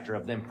protector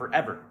of them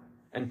forever,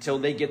 until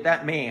they get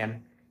that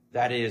man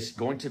that is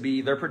going to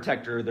be their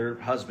protector, their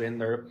husband,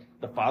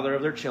 the father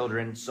of their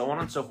children, so on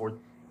and so forth.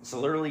 It's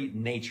literally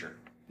nature.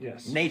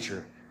 Yes.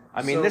 Nature.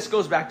 I mean, this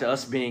goes back to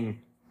us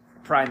being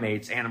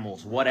primates,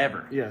 animals,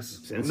 whatever. Yes.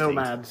 Instinct.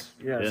 Nomads.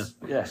 Yes.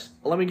 Yeah. Yes.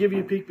 Let me give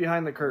you a peek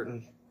behind the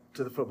curtain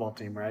to the football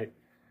team, right?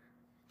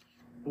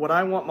 What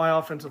I want my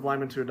offensive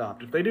linemen to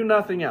adopt, if they do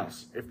nothing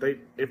else, if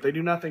they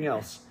do nothing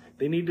else,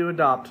 they need to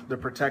adopt the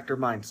protector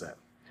mindset.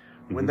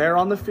 When they're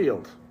on the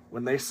field,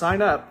 when they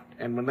sign up,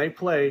 and when they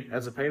play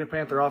as a Painted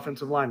Panther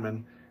offensive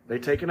lineman, they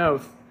take an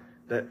oath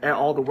that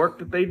all the work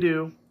that they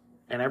do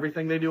and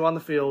everything they do on the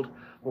field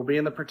will be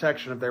in the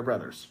protection of their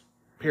brothers.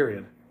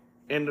 Period.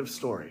 End of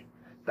story.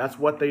 That's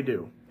what they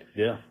do.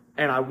 Yeah.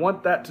 And I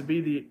want that to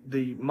be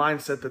the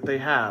mindset that they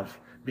have,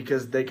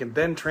 because they can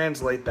then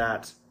translate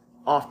that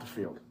off the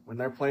field when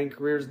their playing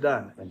career is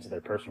done. Into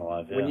their personal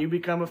life, yeah. When you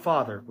become a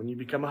father, when you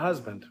become a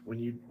husband, when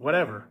you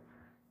whatever,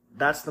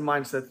 that's the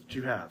mindset that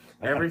you have.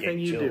 Everything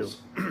you do.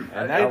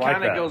 And that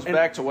kind of goes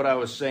back to what I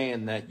was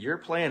saying, that you're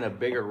playing a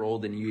bigger role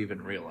than you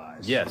even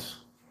realize. Yes.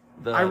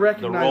 I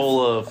recognize the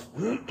role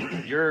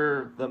of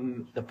you're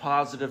the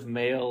positive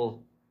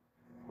male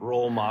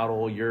role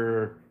model.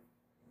 You're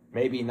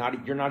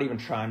not even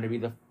trying to be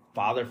the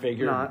father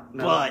figure,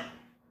 but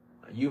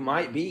you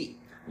might be.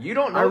 You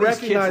don't know these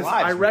kids' lives.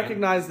 I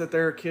recognize that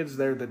there are kids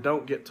there that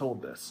don't get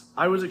told this.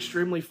 I was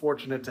extremely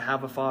fortunate to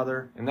have a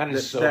father and that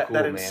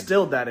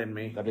instilled that in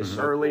me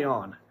early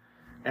on.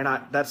 And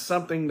that's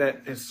something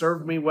that has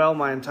served me well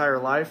my entire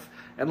life.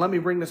 And let me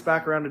bring this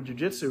back around to Jiu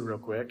Jitsu real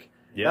quick.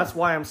 Yeah. That's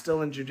why I'm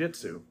still in Jiu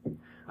Jitsu.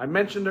 I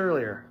mentioned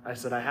earlier, I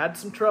said I had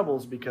some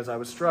troubles because I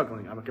was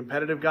struggling. I'm a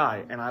competitive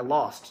guy, and I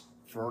lost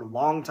for a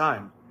long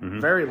time,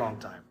 very long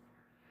time.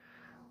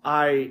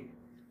 I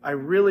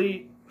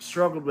really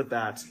struggled with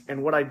that,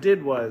 and what I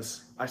did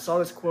was I saw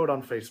this quote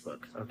on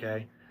Facebook,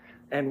 okay,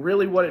 and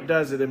really what it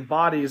does, it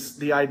embodies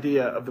the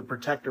idea of the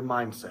protector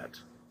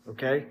mindset,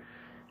 okay.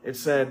 It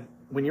said,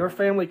 when your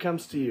family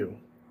comes to you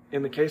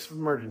in the case of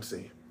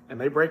emergency and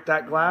they break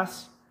that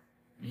glass,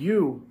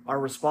 you are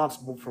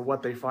responsible for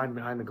what they find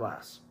behind the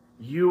glass.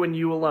 You and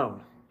you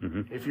alone.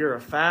 If you're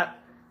a fat,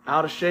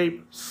 out of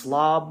shape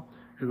slob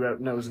who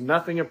knows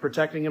nothing of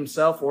protecting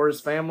himself or his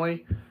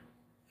family,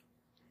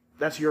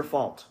 that's your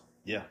fault.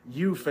 Yeah.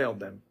 You failed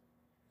them.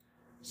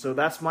 So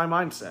that's my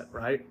mindset,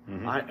 right?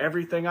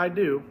 Everything I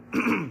do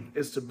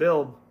is to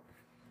build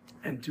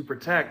and to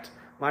protect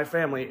my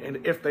family,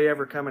 and if they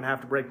ever come and have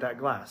to break that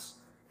glass,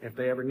 if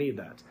they ever need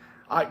that.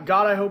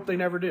 I hope they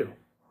never do.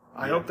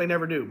 I hope they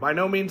never do. By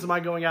no means am I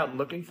going out and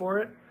looking for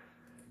it,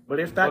 but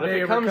if that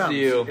day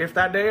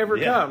ever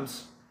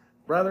comes,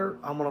 brother,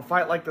 I'm going to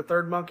fight like the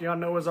third monkey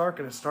on Noah's Ark,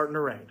 and it's starting to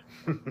rain.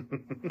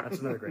 That's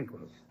another great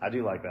quote. I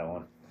do like that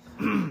one.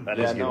 I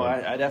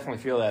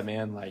definitely feel that,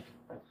 man.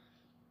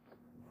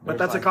 But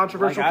that's a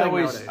controversial thing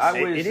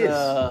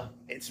nowadays.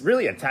 It's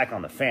really an attack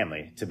on the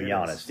family, to be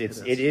honest.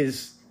 It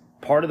is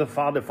part of the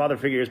father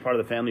figure is part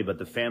of the family, but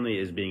the family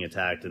is being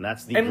attacked, and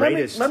that's the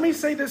greatest. Let me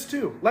say this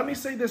too.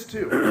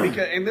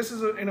 Because, and this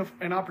is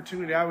an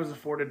opportunity I was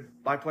afforded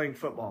by playing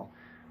football.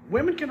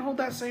 Women can hold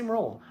that same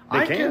role.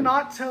 I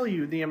cannot tell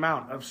you the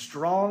amount of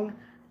strong,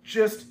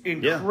 just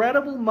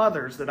incredible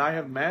mothers that I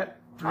have met.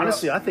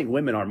 Honestly, I think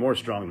women are more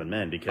strong than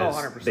men because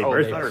 100%. they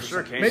birth for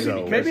sure can.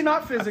 Maybe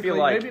not physically,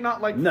 maybe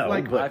not like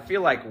I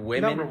feel like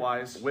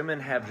number-wise. women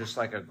have just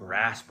like a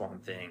grasp on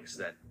things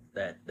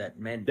that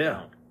men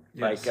don't.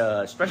 Yes.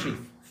 Especially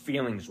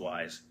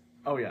feelings-wise.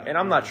 Oh yeah. And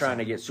I'm not trying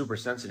to get super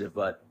sensitive,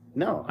 but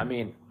no. I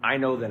mean, I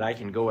know that I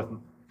can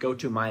go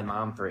to my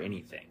mom for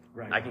anything.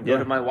 Right. I can go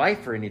to my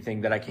wife for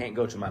anything that I can't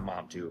go to my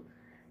mom to.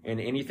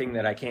 And anything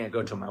that I can't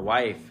go to my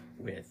wife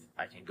with,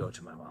 I can go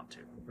to my mom to.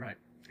 Right.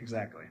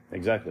 Exactly.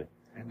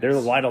 And they're the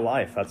light of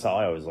life. That's how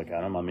I always look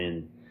at them. I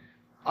mean,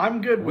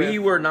 I'm good with... We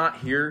were not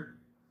here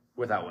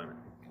without women.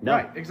 No.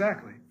 Right,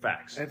 exactly.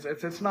 Facts.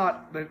 It's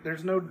not...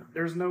 There's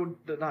no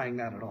denying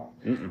that at all.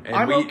 And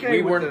I'm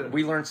okay with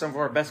we learned some of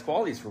our best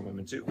qualities from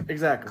women, too.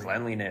 Exactly.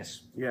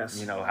 Cleanliness. Yes.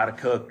 You know, how to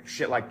cook,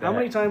 shit like that. How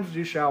many times did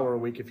you shower a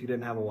week if you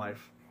didn't have a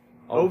wife?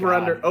 Over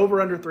under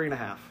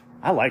 3.5.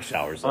 I like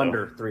showers, though.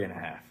 Under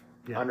 3.5.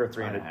 Under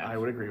 3.5. I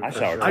would agree with I that.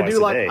 shower I twice do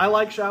a like day. I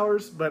like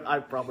showers, but I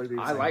probably do.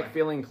 The I same like way.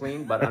 feeling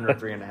clean, but under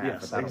 3.5.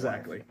 Yes, without a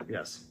exactly. wife.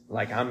 Yes.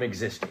 Like I'm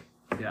existing.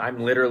 Yeah. I'm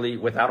literally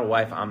without a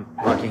wife. I'm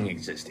fucking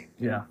existing.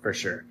 Yeah. For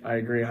sure. I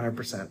agree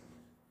 100%.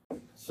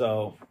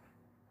 So,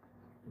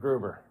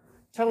 Gruber,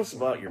 tell us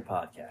about your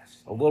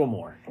podcast a little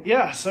more.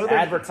 Yeah. So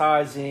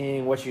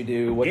Advertising, what you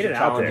do, what Get your it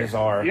out challenges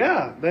there. are.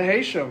 yeah, the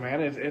Heyyy Show,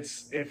 man.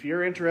 It's if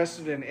you're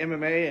interested in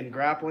MMA and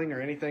grappling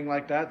or anything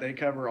like that, they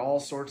cover all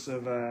sorts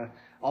of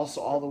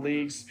also all the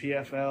leagues,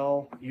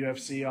 PFL,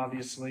 UFC,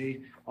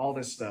 obviously, all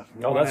this stuff.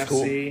 Oh, that's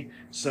cool. FC.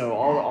 So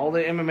all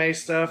the MMA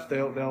stuff,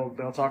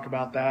 they'll talk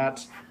about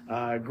that.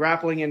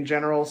 Grappling in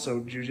general, so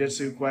Jiu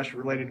Jitsu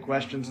related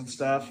questions and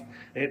stuff.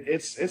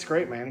 It's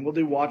great, man. We'll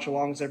do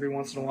watch-alongs every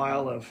once in a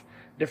while of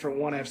different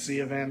ONE FC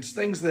events,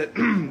 things that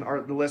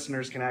the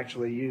listeners can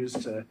actually use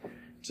to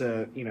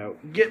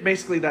get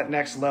basically that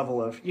next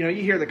level of, you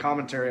hear the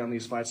commentary on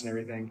these fights and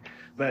everything,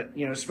 but,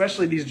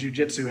 especially these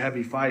jiu-jitsu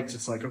heavy fights,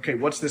 it's like, okay,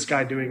 what's this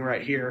guy doing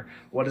right here?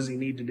 What does he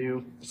need to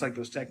do? It's like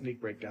those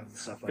technique breakdowns and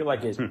stuff I feel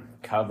like like it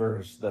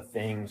covers the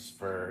things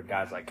for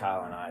guys like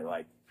Kyle and I,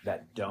 like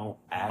that don't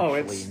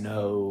actually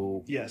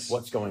know Yes.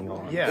 what's going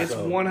on. Yeah. It's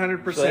So-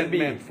 100% so that'd be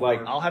meant for,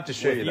 like I'll have to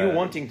show with you you that.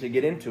 wanting to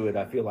get into it.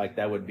 I feel like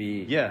that would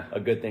be a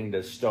good thing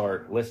to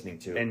start listening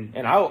to, And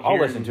I'll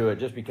hearing- listen to it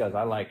just because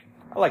I like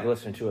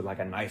listening to it like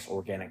a nice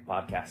organic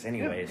podcast.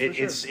 Anyways,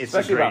 It's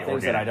especially a great about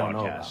things that I organic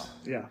don't know podcast.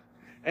 about. yeah.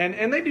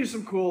 And they do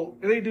some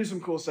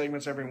cool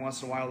segments every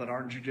once in a while that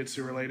aren't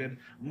jiu-jitsu related.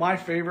 My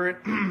favorite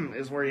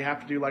is where you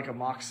have to do like a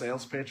mock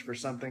sales pitch for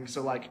something.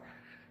 So like,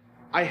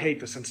 I hate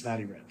the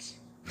Cincinnati Reds.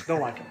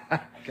 Don't like them.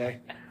 Okay,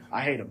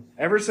 I hate them.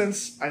 Ever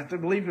since I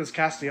believe it was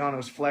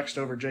Castellanos flexed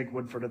over Jake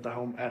Woodford at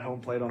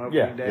home plate on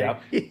opening day.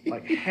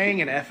 Like,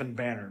 hang an effing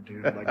banner,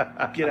 dude.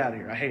 Like, get out of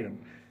here. I hate them.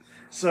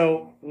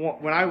 So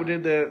when I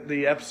did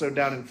the episode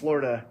down in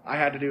Florida, I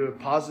had to do a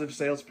positive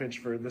sales pitch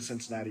for the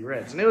Cincinnati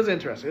Reds, and it was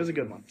interesting. It was a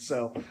good one.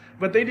 So,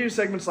 but they do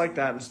segments like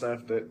that and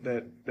stuff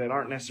that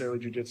aren't necessarily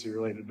jiu-jitsu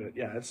related. But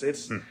yeah, it's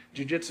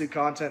jiu-jitsu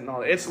content and all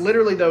that. It's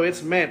literally though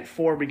it's meant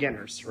for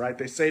beginners, right?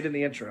 They say it in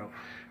the intro.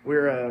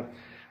 We're a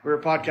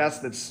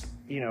podcast that's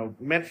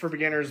meant for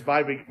beginners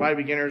by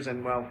beginners,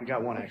 and well, we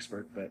got one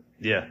expert, but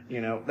Yeah.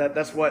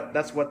 that's what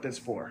that's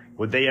for.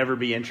 Would they ever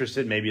be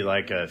interested? Maybe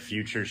like a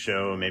future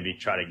show, maybe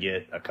try to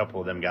get a couple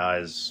of them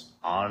guys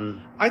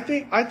on. I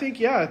think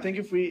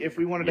if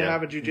we wanted to Yeah,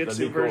 have a that'd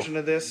jiu-jitsu be cool. version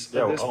of this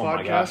Oh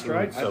my podcast, gosh, we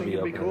right? would I so think be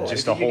it'd be open to cool. that.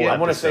 Just I a think you whole get- I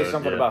want to say episode,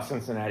 something yeah. about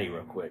Cincinnati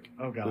real quick.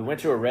 Oh, God. We went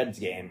to a Reds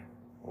game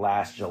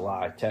last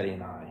July, Teddy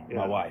and I, Yeah.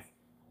 my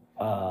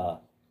wife.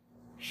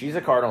 She's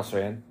a Cardinals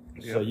fan,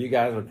 so you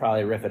guys would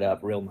probably riff it up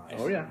real nice.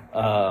 Oh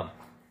yeah.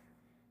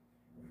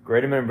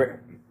 Great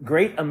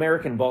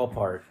American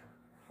ballpark.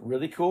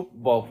 Really cool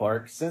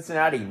ballpark.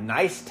 Cincinnati,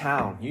 nice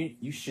town.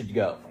 You should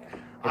go.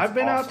 I've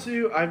been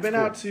awesome.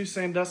 out to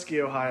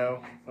Sandusky,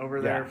 Ohio, over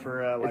there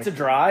for it's a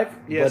drive,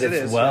 Yes, but it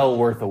it's is. well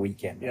worth a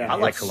weekend. Yeah. man. I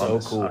like It's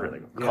Columbus. So cool. I really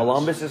like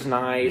Columbus is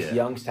nice. Yeah.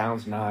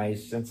 Youngstown's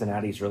nice.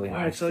 Cincinnati's really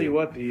nice. I tell you too.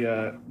 what,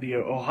 the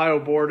Ohio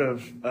Board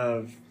of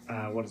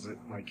what is it,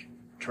 like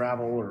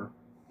travel or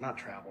not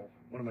travel?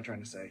 What am I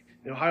trying to say?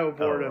 The Ohio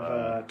Board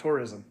of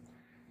Tourism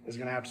is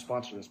going to have to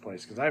sponsor this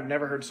place because I've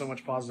never heard so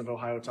much positive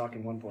Ohio talk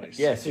in one place.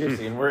 Yeah,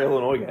 seriously, and we're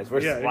Illinois guys. We're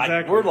Yeah, like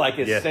exactly. we're like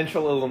as Yeah.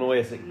 central Illinois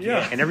as it gets.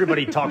 Yeah. And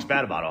everybody talks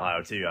bad about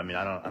Ohio too. I mean,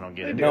 I don't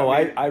get it. No,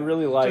 I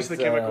really liked just the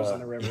chemicals in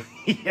the river.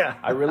 Yeah.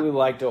 I really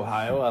liked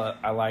Ohio.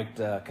 I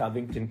liked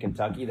Covington,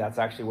 Kentucky. That's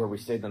actually where we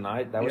stayed the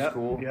night. That was Yep,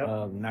 cool.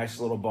 yep. Nice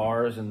little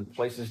bars and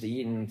places to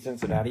eat in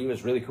Cincinnati. It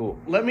was really cool.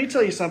 Let me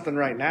tell you something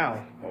right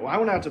now. I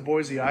went out to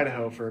Boise,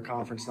 Idaho for a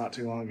conference not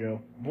too long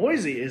ago.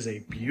 Boise is a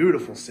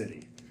beautiful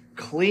city.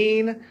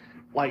 Clean.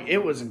 Like, it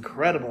was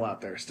incredible out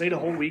there. Stayed a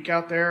whole week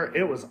out there.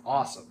 It was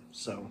awesome.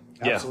 So,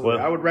 Yeah, absolutely.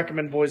 well- I would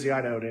recommend Boise,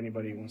 Idaho to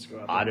anybody who wants to go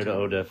out there.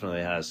 Idaho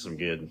definitely has some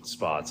good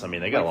spots. I mean,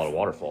 they got a lot of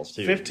waterfalls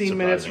too. 15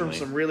 minutes from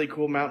surprisingly. some really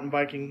cool mountain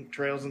biking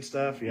trails and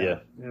stuff. Yeah. Yeah.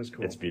 It was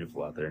cool. It's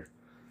beautiful out there.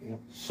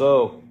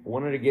 So,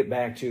 wanted to get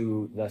back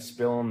to the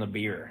spilling the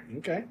beer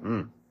Okay.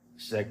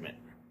 segment.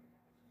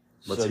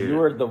 Let's so hear you it.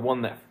 were the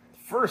one that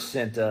first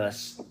sent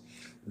us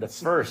the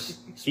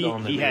first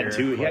spilling the He had beer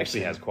two. He question.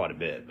 actually has quite a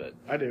bit, but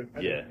I do.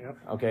 I do. Yeah. Yep.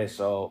 Okay,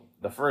 so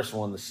the first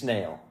one, the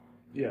snail.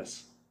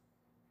 Yes.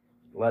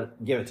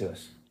 Give it to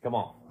us. Come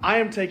on. I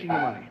am taking the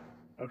money.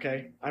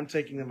 Okay, I'm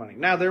taking the money.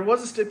 Now there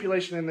was a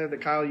stipulation in there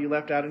that Kyle you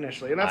left out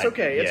initially, and that's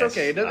okay. It's yes,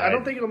 okay. I don't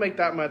I think it'll make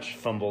that much.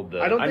 fumbled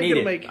the. I don't I think need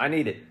it'll it. make. I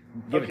need it.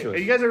 Give it Okay. to us.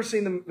 Have you guys ever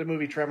seen the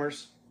movie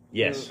Tremors?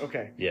 Yes.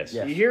 Okay. Yes.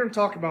 Yes. You hear him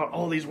talk about,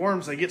 oh, these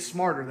worms, they get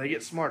smarter, they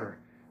get smarter.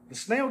 The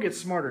snail gets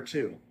smarter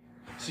too.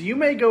 So you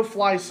may go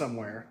fly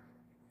somewhere,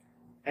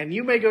 and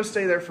you may go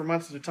stay there for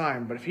months at a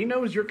time, but if he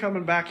knows you're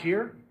coming back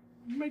here,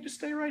 you may just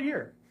stay right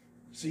here.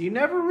 So you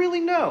never really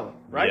know,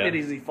 right? Yeah.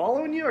 Is he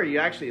following you? Are you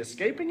actually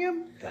escaping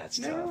him? That's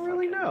you never tough.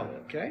 really know,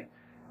 okay?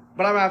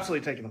 But I'm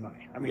absolutely taking the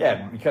money. I mean, Yeah,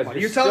 come on, because come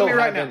on. you're telling me still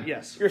right having- now,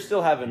 yes. You're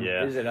still having,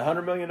 Yeah. is it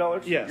 $100 million?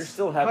 Yes. You're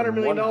still having $100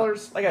 million.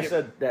 Like I Yeah.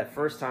 said, that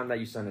first time that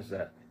you sent us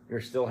that,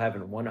 you're still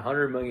having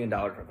 $100 million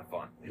worth of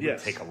fun. It would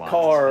take a lot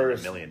Cars,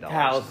 to spend $1 million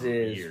houses,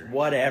 a year.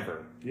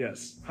 whatever.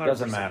 Yes. 100%.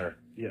 Doesn't matter.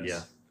 Yes.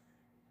 Yeah.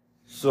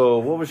 So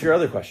what was your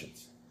other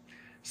questions?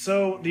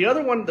 So the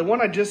other one, the one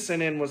I just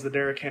sent in was the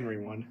Derrick Henry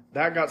one.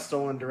 That got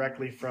stolen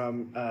directly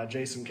from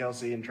Jason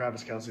Kelsey and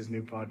Travis Kelsey's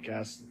new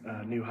podcast,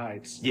 New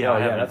Heights. Yeah,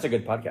 that's a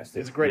good podcast.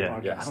 It's a great yeah,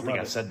 podcast. yeah. I don't think I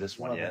Love said this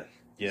one Love yet. it.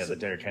 Yeah, the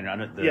Derrick Henry.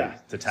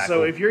 To tackle.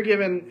 So if you're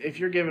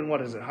given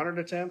what is it, 100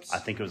 attempts? I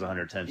think it was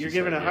 100 attempts. You're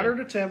given 100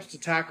 attempts to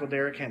tackle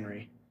Derrick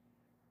Henry.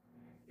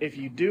 If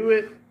you do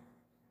it,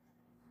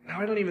 no,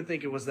 I don't even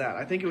think it was that.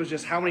 I think it was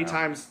just how many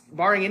times,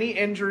 barring any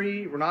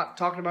injury. We're not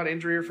talking about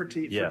injury or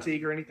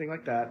fatigue or anything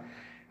like that.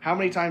 How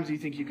many times do you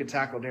think you could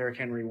tackle Derrick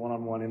Henry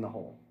one-on-one in the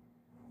hole?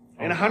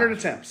 In 100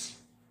 attempts.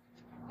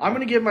 I'm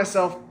going to give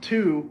myself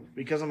 2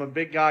 because I'm a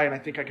big guy and I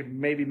think I could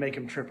maybe make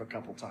him trip a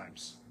couple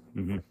times.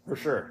 Mm-hmm. For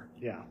sure.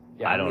 Yeah.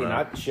 Yeah, I don't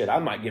know. I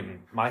might give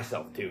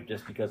myself 2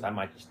 just because I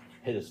might just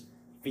hit his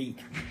feet.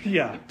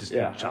 Yeah. Just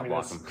Yeah. chop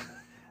block him.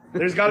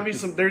 There's got to be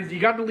some. You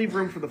got to leave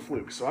room for the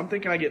fluke. So I'm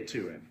thinking I get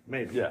 2 in,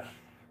 maybe. Yeah.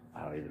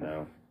 I don't even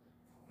know.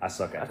 I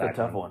suck at That's a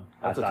tackling. tough one.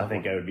 I That's a tough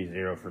think one. it would be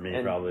 0 for me,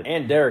 And, probably.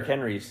 and Derrick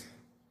Henry's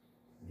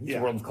he's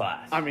Yeah. world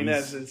class. I mean,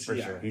 He's- that's for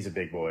yeah. sure. He's a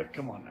big boy.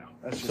 Come on now.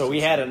 That's just So we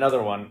had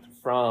another one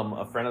from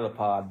a friend of the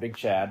pod, Big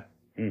Chad,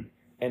 Mm.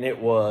 and it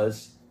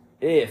was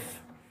if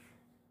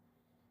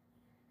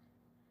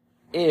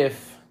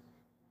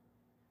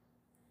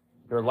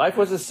your life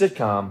was a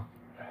sitcom,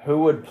 who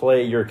would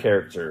play your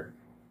character?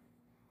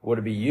 Would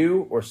it be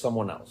you or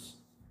someone else?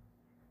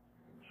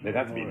 It'd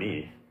have to be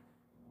me.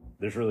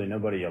 There's really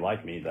nobody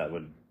like me that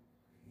would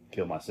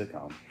kill my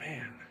sitcom.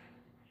 man.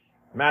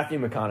 Matthew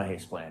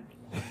McConaughey's playing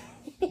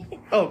me.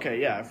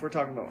 Okay, yeah. If we're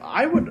talking about,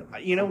 I would.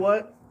 You know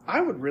what? I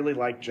would really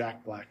like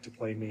Jack Black to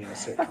play me in a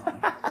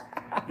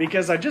sitcom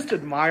because I just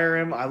admire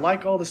him. I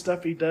like all the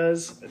stuff he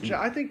does.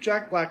 I think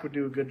Jack Black would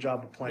do a good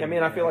job of playing. I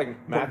mean, I feel like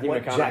Matthew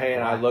what McConaughey Jack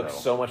and I Black, look though?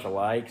 so much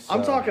alike. So.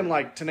 I'm talking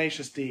like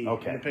Tenacious D.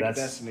 Okay, in the Pick of that's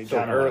Destiny. so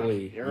Jack Black.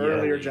 early.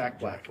 Earlier Yeah. Jack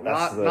Black,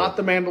 That's not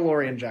the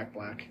Mandalorian Jack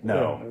Black.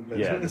 No. but-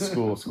 Yeah, the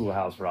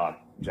Schoolhouse Rock,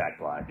 Jack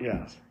Black.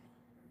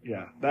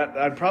 Yeah. That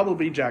I'd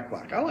probably be Jack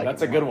Black. I like.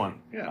 That's a him. good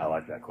one. Yeah. I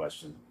like that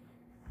question.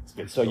 It's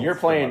good So still- you're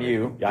still playing on it.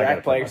 you, Yeah, I gotta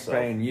Jack play Blake's myself.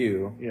 playing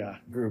you, Yeah.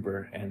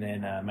 Gruber, and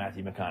then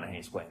Matthew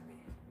McConaughey's playing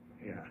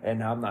me. Yeah.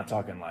 And I'm not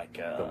talking like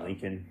The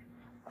Lincoln.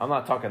 I'm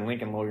not talking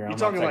Lincoln Lawyer. You I'm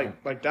talking not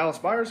like Dallas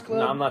Buyers Club?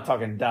 No, I'm not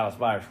talking Dallas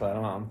Buyers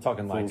Club. I'm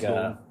talking like Fool's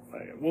Gold.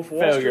 Like Wolf of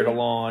Wall Failure Street? to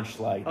Launch,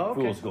 like Oh,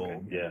 okay, Fool's okay.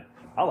 Gold. Yeah.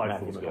 I like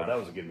Matthew Fool's McConaughey. Gold. That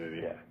was a good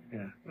movie. Yeah.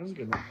 Yeah, that was a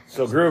good one.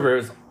 So Gruber, it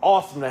was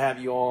awesome to have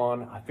you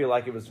on. I feel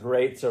like it was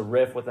great to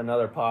riff with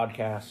another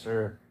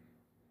podcaster.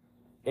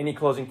 Any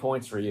closing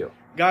points for you?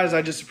 Guys,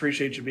 I just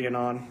appreciate you being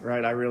on,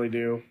 right? I really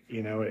do.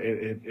 You know,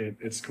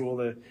 it's cool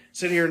to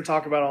sit here and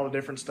talk about all the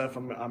different stuff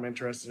I'm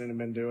interested in and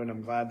been doing.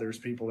 I'm glad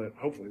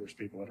hopefully there's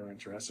people that are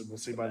interested. We'll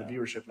see by the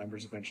viewership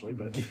numbers eventually,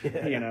 but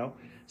you know,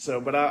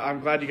 but I'm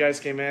glad you guys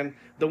came in.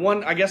 The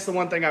one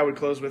thing I would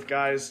close with,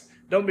 guys,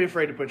 don't be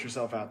afraid to put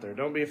yourself out there.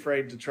 Don't be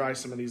afraid to try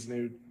some of these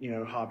new,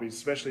 hobbies,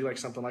 especially like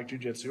something like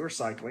jiu-jitsu or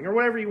cycling or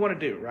whatever you want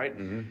to do, right?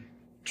 Mm-hmm.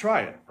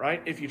 Try it,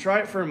 right? If you try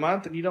it for a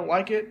month and you don't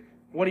like it,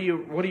 what are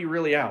you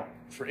really out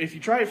for? If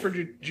you try it for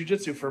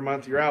jiu-jitsu for a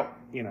month, you're out,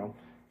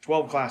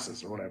 12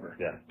 classes or whatever.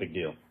 Yeah, big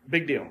deal.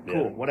 Big deal. Yeah.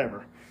 Cool.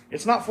 Whatever.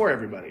 It's not for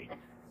everybody,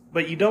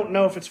 but you don't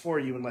know if it's for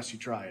you unless you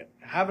try it.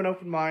 Have an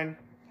open mind.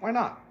 Why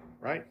not?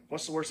 Right?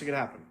 What's the worst that could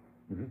happen?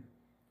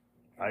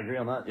 I agree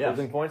on that. Yeah.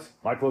 Closing points?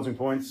 My closing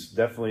points,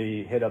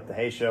 definitely hit up the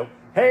Heyyy Show.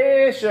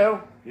 Heyyy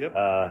Show! Yep.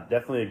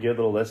 Definitely a good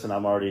little listen.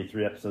 I'm already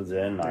 3 episodes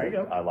in. There you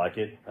go. I like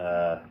it.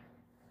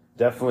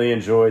 Definitely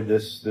enjoyed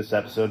this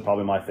episode.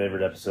 Probably my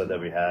favorite episode that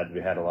we had.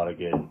 We had a lot of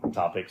good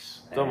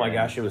topics. Oh my and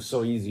gosh, it was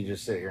so easy to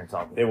just sit here and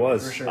talk. It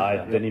was. For sure. I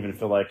Yeah. didn't even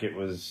feel like it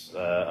was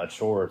a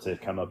chore to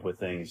come up with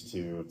things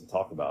to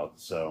talk about.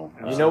 So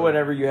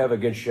Whenever you have a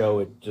good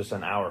show, just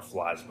an hour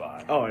flies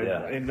by. Oh,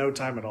 Yeah. in no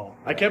time at all.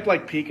 I kept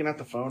peeking at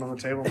the phone on the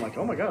table. I'm like,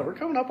 oh my God, we're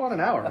coming up on an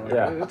hour. Like,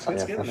 Yeah, it's yeah,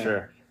 getting for there.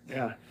 sure.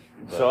 Yeah.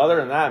 So other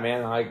than that,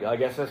 man, I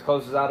guess this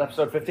closes out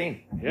episode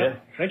 15. Yeah.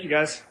 Thank you,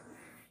 guys.